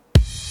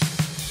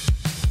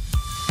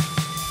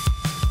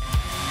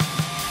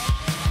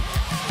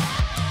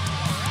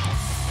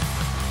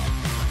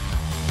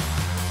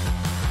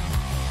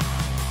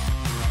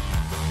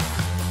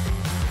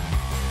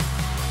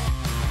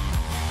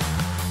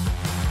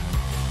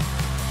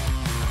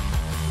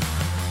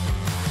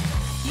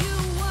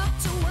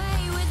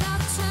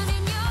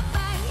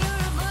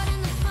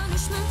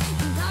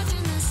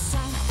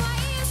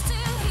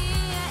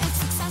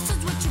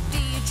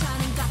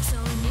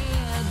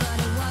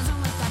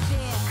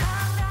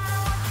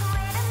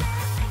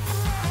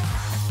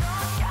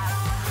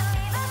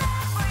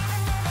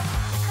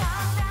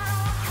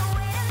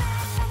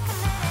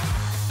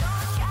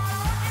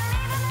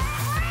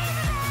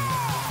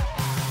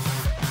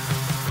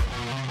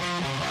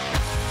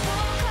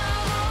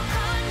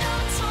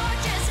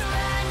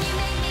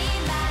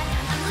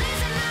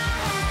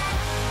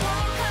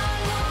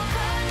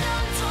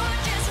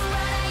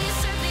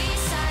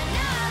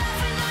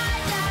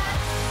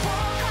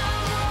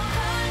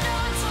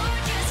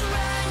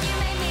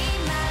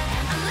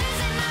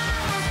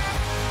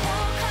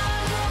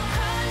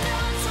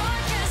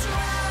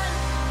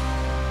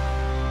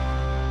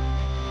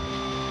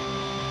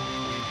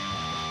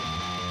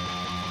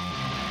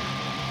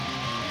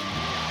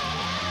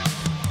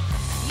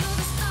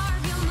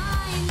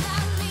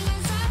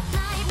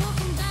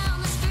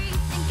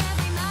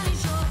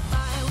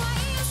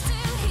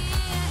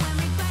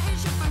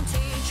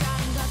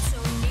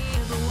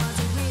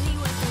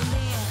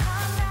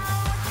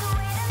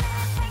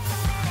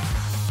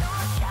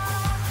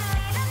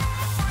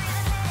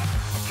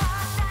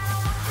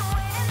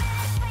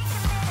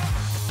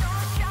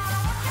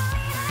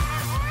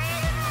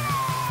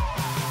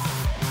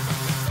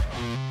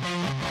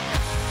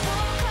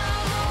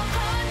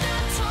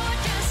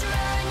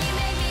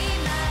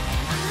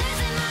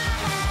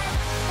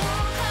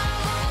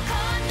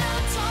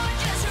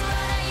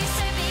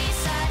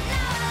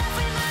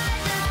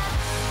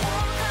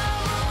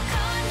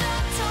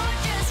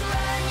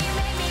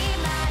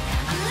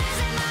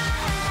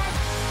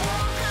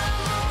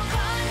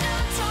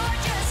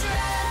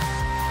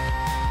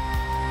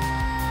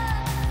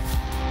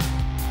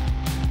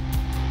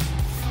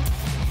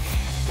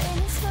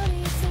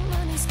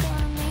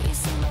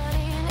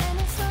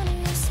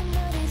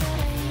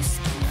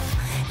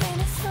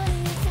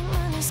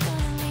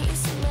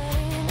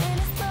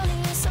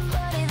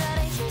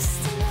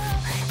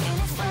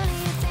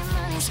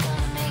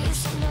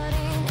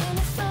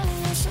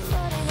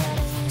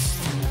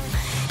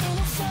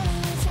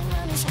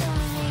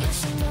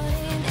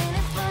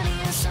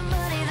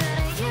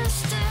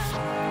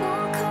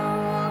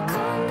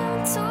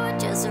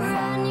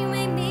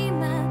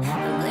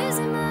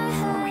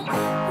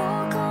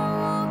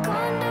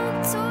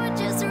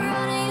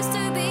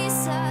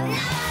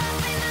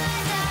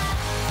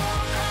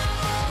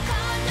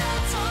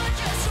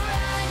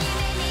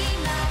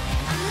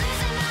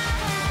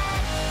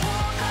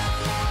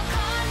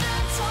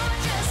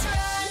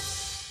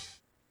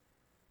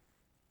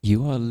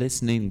 You are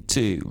listening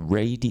to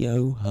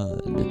Radio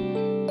Hood.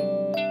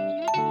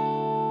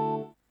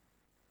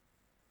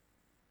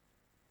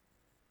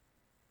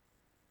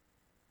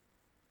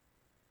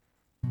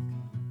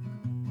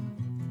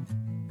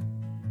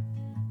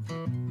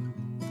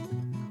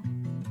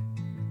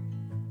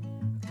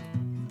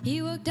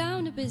 He walked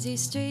down a busy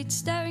street,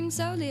 staring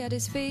solely at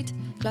his feet,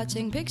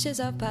 clutching pictures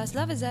of past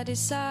lovers at his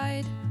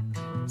side.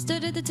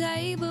 Stood at the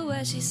table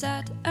where she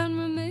sat and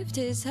removed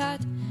his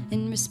hat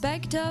in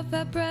respect of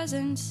her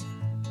presence.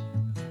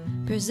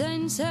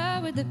 Presents her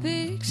with the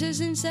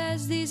pictures and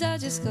says, "These are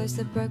just ghosts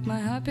that broke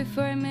my heart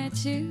before I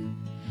met you.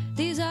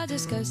 These are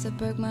just ghosts that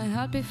broke my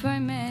heart before I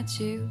met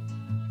you."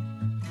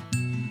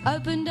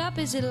 Opened up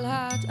his little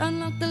heart,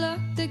 unlocked the lock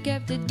that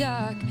kept it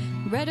dark,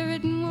 read a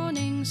written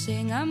warning,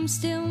 saying, "I'm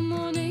still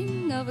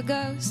mourning over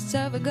ghosts,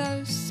 over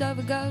ghosts,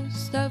 over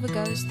ghosts, over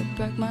ghosts that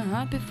broke my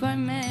heart before I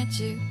met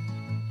you."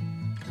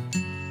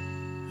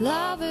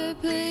 Lover,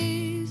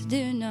 please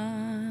do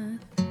not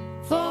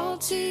fall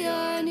to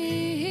your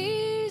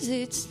knees.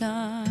 It's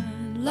not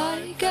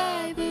like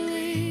I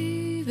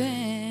believe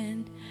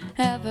in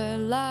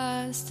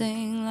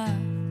everlasting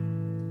love.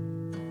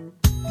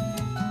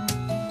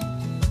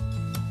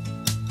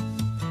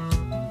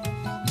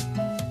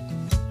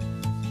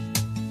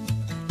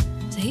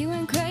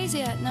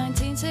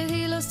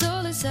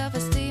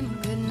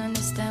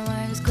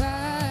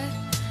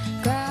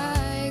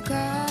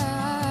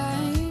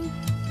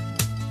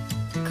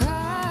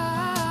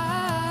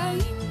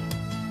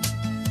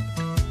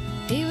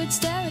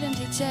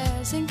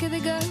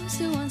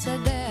 once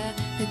are there.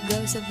 The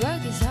ghost that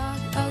broke his heart,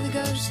 oh the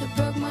ghost that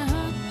broke my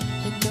heart.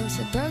 The ghost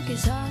that broke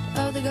his heart,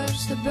 oh the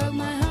ghost that broke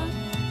my heart.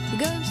 The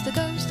ghost, the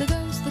ghost, the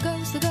ghost, the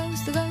ghost, the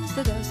ghost, the ghost,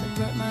 the ghost that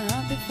broke my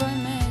heart before I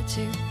met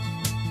you.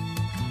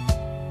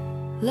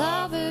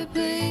 Lover,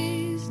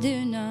 please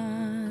do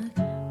not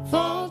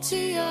fall to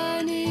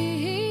your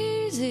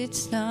knees.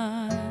 It's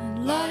not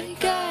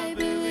like I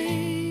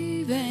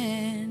believe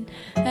in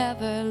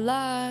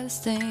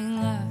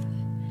everlasting love.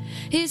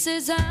 He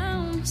says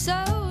I'm so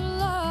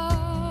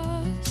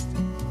lost,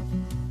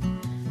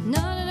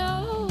 not at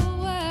all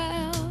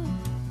well.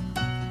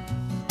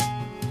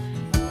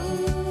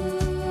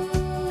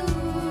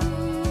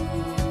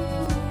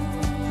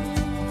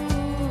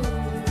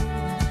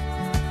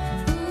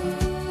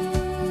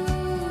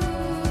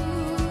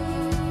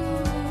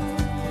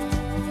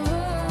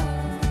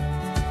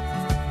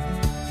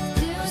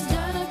 It was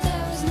done up,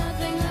 there was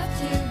nothing left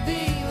to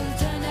be. Well, it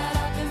turned out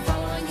I've been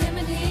following him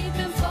and he'd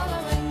been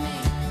following me.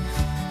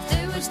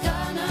 It was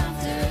done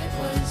after it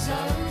was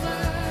over.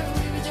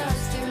 We were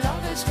just two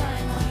lovers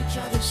crying on each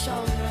other's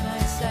shoulder, and I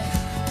said,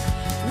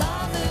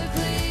 lover,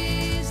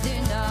 please do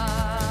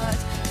not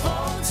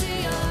fall to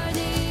your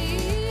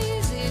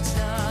knees. It's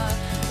not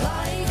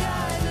like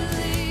I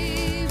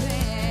believe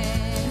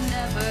in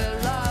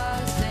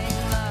everlasting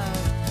love.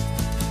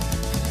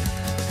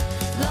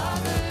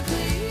 Lover,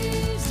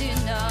 please do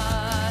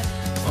not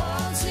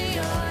fall to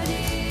your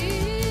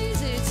knees.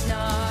 It's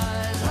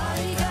not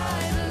like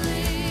I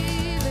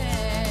believe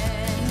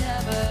in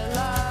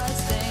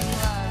everlasting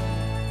love.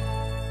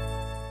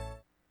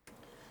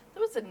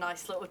 That was a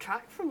nice little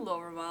track from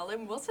Laura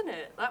Marlin, wasn't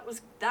it? That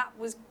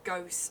was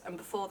Ghosts, and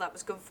before that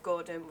was Guth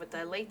Gordon with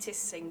their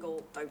latest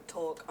single, Don't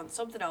Talk, on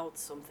Something Old,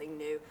 Something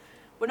New.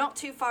 We're not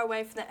too far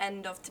away from the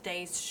end of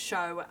today's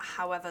show,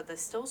 however,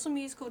 there's still some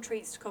musical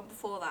treats to come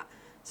before that,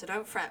 so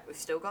don't fret, we've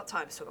still got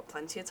time, still got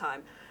plenty of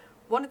time.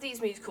 One of these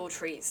musical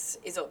treats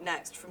is up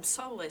next from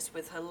Solis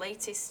with her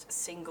latest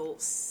single,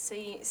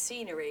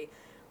 Scenery,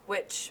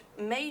 which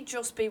may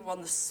just be one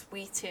of the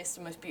sweetest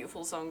and most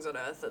beautiful songs on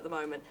earth at the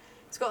moment.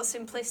 It's got a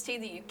simplicity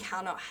that you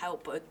cannot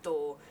help but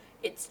adore.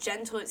 It's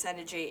gentle, its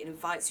energy, it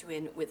invites you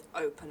in with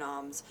open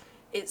arms.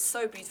 It's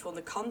so beautiful, and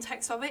the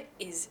context of it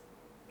is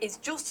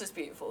just as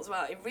beautiful as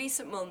well. In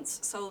recent months,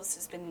 Solis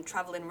has been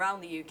travelling around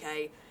the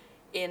UK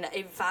in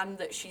a van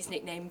that she's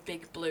nicknamed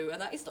Big Blue,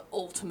 and that is the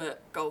ultimate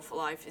goal for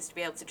life, is to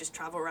be able to just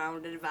travel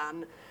around in a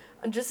van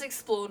and just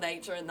explore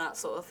nature and that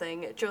sort of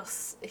thing. It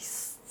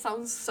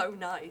sounds so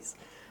nice.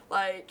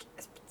 Like,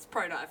 it's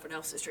probably not everyone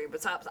else's dream,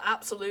 but it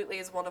absolutely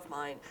is one of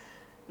mine.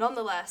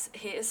 Nonetheless,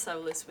 here is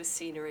Solis with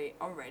Scenery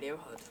on Radio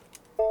Hood.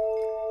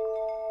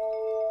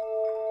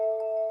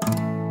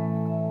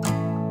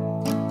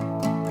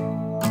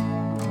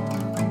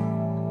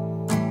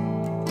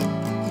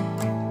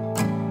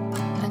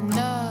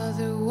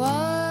 Another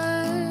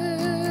one,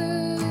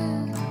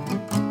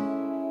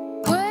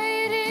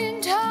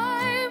 waiting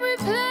time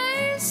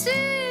replaced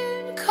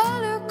in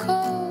color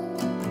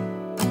code,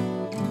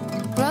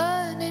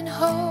 running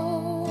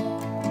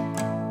home,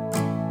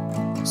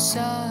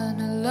 sun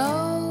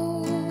alone.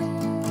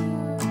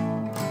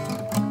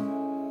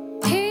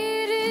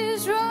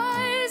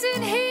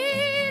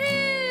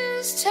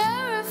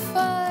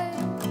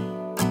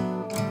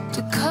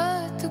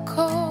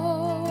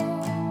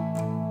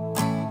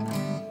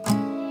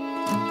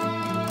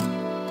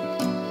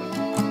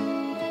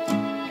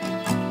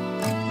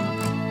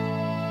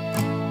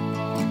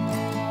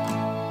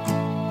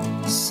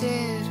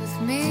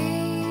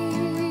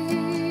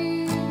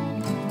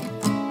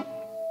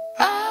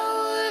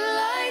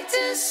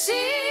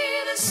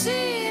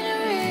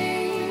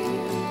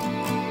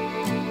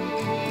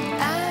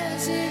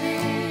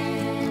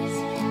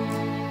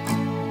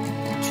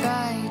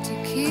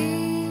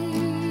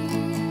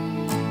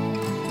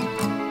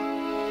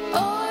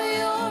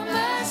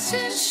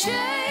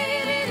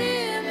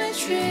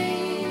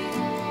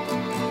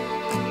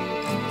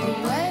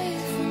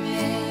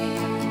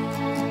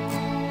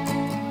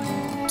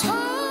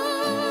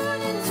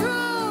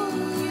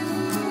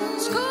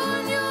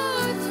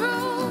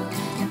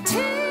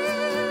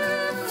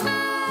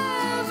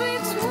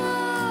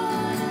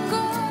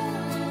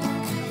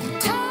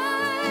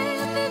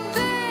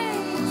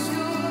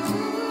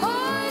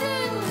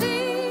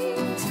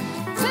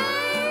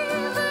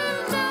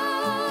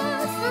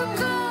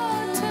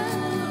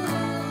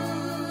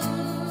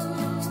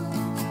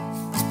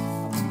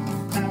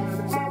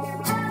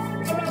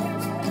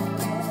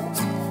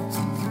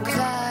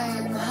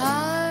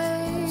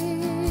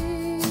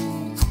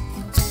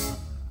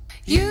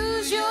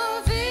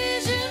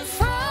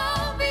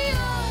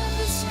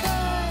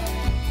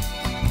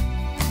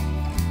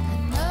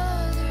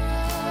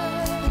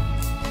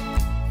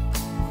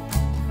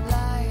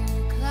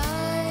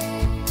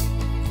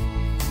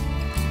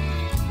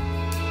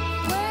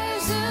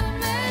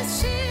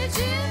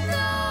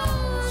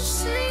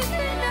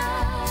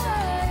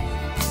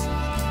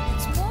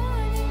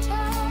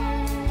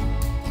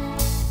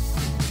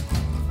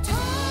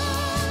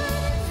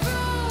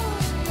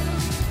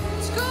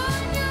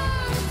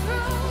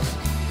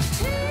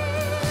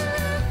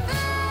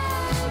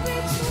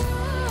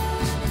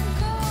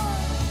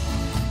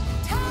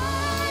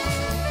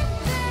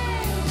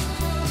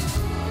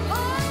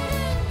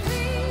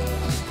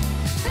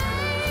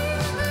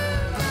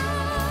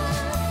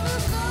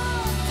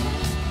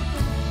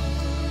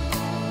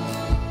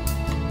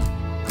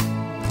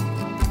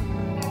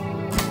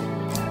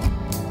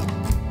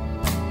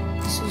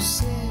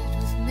 sit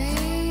with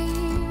me?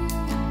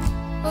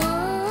 Oh,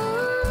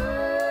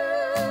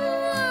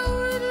 I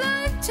would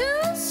like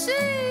to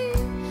see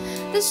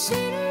the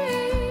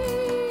scenery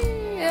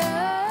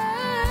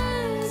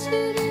as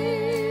it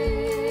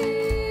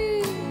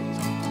is.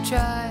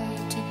 Try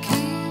to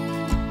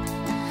keep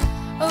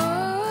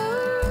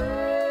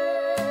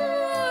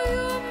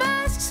your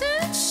masks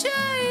and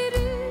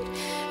shaded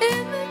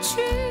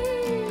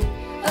imagery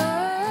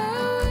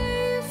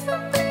away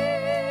from me.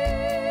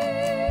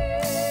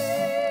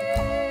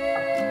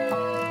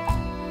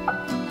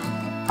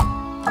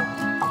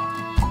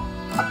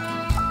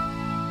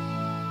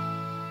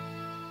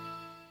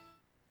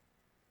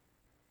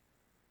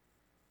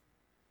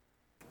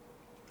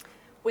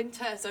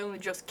 Winter has only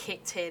just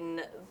kicked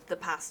in the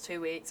past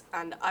 2 weeks,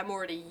 and I'm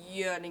already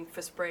yearning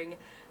for spring.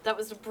 That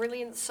was the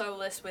brilliant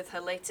Solis with her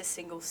latest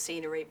single,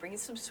 Scenery, bringing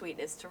some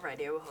sweetness to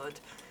Radio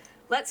Hood.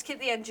 Let's keep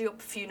the energy up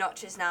a few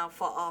notches now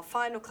for our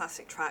final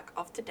classic track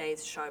of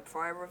today's show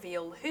before I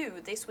reveal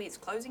who this week's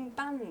closing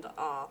band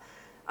are.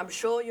 I'm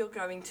sure you're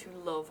going to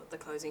love the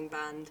closing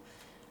band.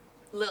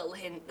 Little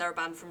hint, they're a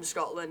band from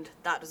Scotland.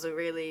 That doesn't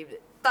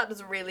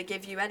really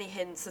give you any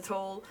hints at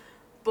all.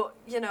 But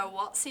you know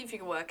what? See if you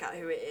can work out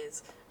who it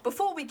is.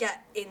 Before we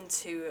get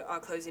into our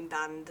closing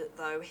band,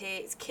 though, here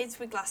it's Kids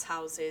with Glass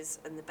Houses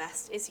and The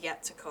Best Is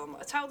Yet to Come.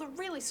 A tale that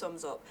really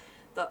sums up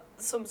the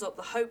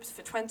hopes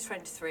for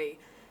 2023,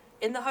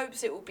 in the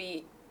hopes it will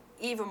be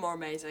even more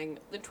amazing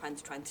than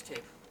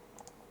 2022.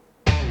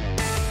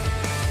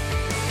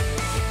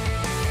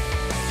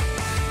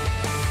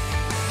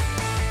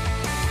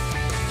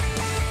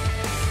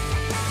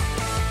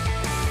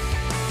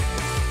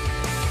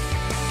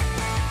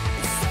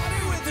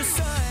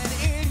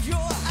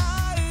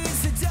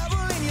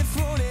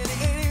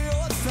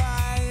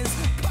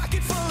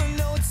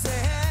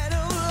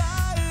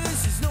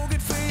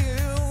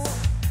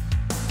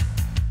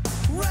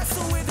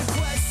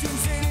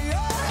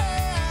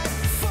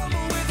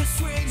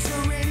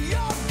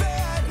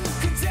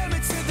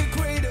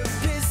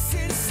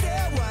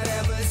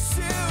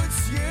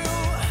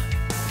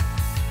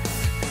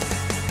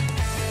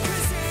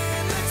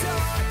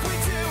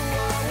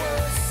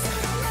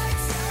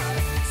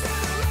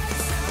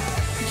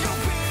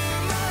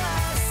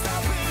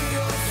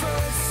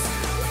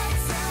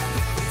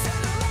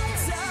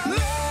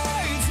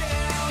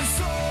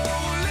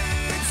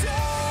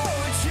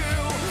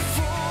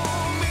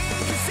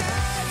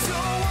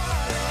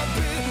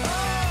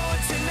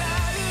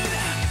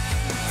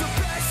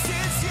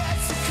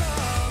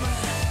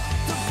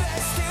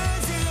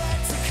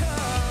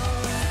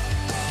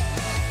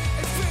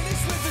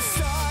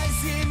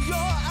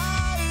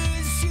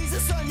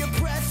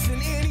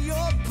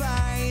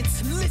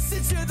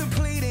 To the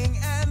pleading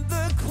and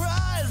the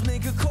cries,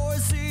 make a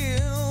chorus of you.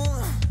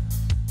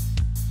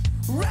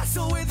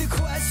 Wrestle with the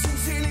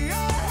questions in your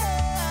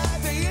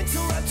head. They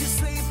interrupt your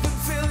sleep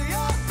and fill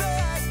your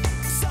bed.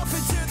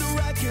 Suffer to the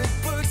record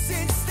books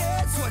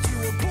instead. It's what you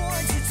were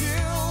born to do.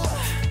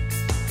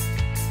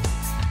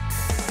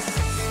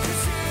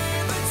 'Cause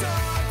in the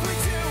dark we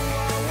do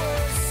our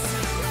worst.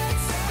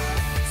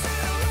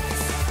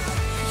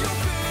 You'll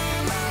be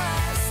my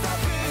last, I'll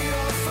be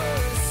your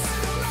first.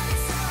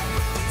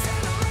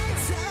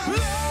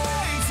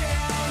 Lay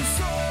down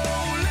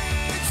slowly,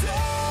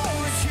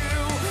 don't you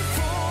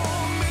for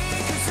me,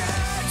 'cause I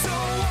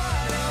don't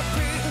wanna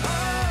be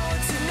out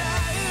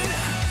tonight.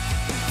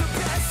 The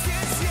best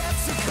is yet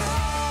to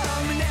come.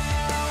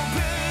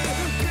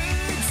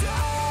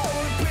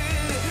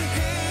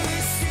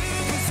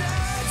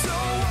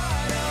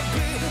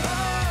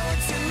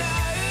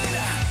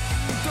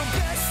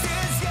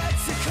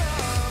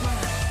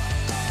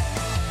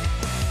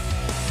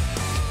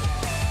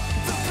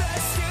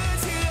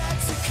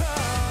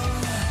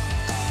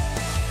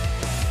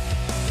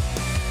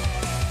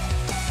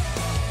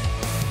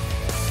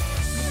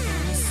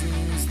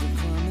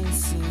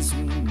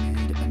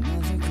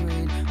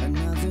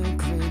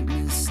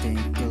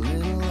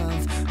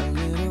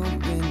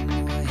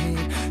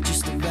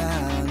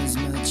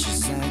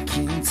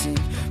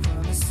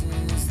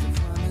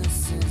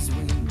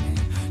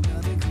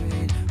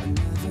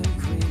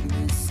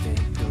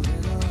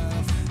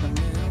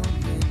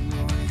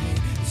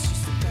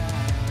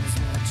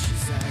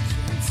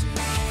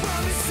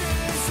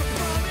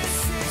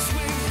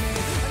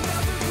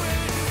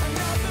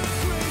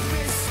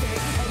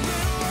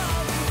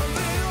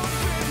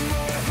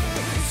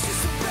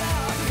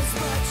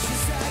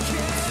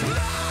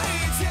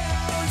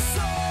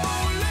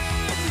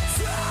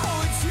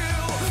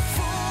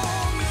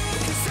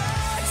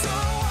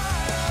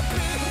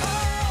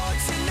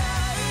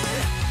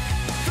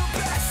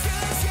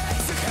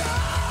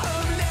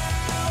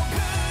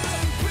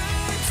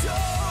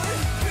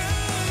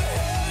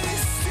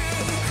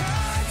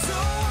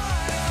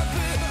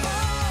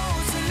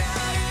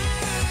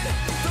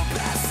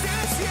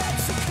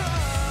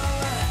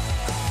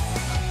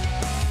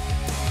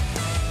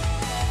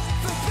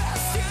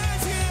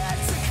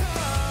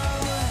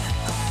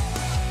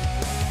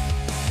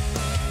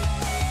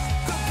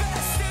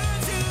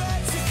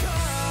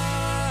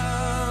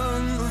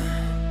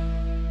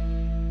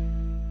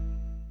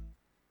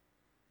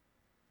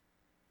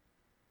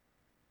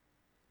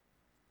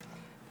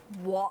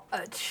 What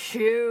a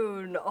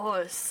tune! Oh,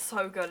 it's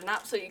so good. An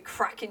absolutely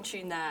cracking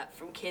tune there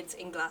from Kids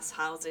in Glass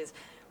Houses,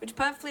 which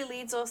perfectly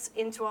leads us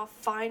into our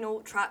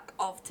final track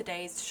of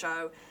today's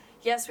show.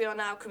 Yes, we are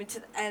now coming to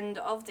the end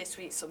of this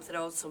week's Something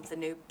Old, Something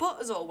New, but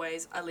as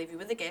always, I leave you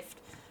with a gift.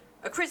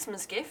 A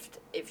Christmas gift,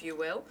 if you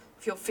will.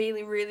 If you're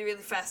feeling really,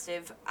 really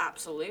festive,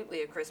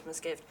 absolutely a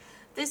Christmas gift.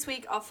 This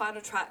week, our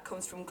final track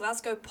comes from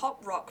Glasgow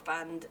pop rock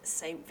band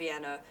St.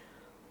 Vienna.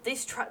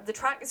 The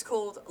track is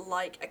called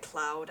Like a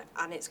Cloud,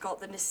 and it's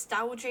got the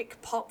nostalgic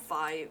pop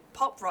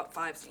rock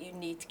vibes that you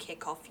need to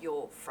kick off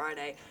your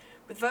Friday,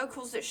 with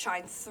vocals that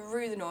shine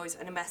through the noise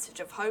and a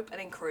message of hope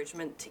and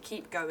encouragement to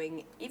keep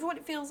going, even when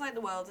it feels like the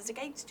world is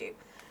against you.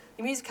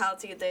 The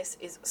musicality of this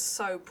is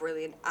so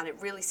brilliant, and it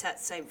really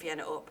sets St.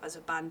 Vienna up as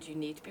a band you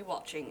need to be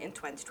watching in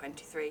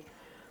 2023.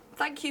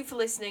 Thank you for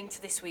listening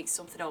to this week's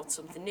Something Old,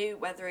 Something New,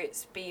 whether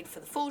it's been for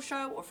the full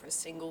show or for a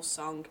single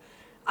song.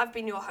 I've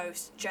been your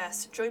host,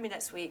 Jess. Join me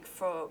next week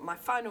for my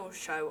final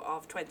show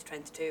of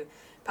 2022,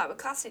 packed with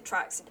classic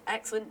tracks and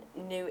excellent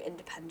new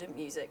independent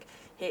music.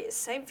 Here is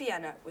St.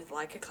 Vienna with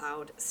Like a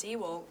Cloud. See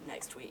you all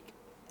next week.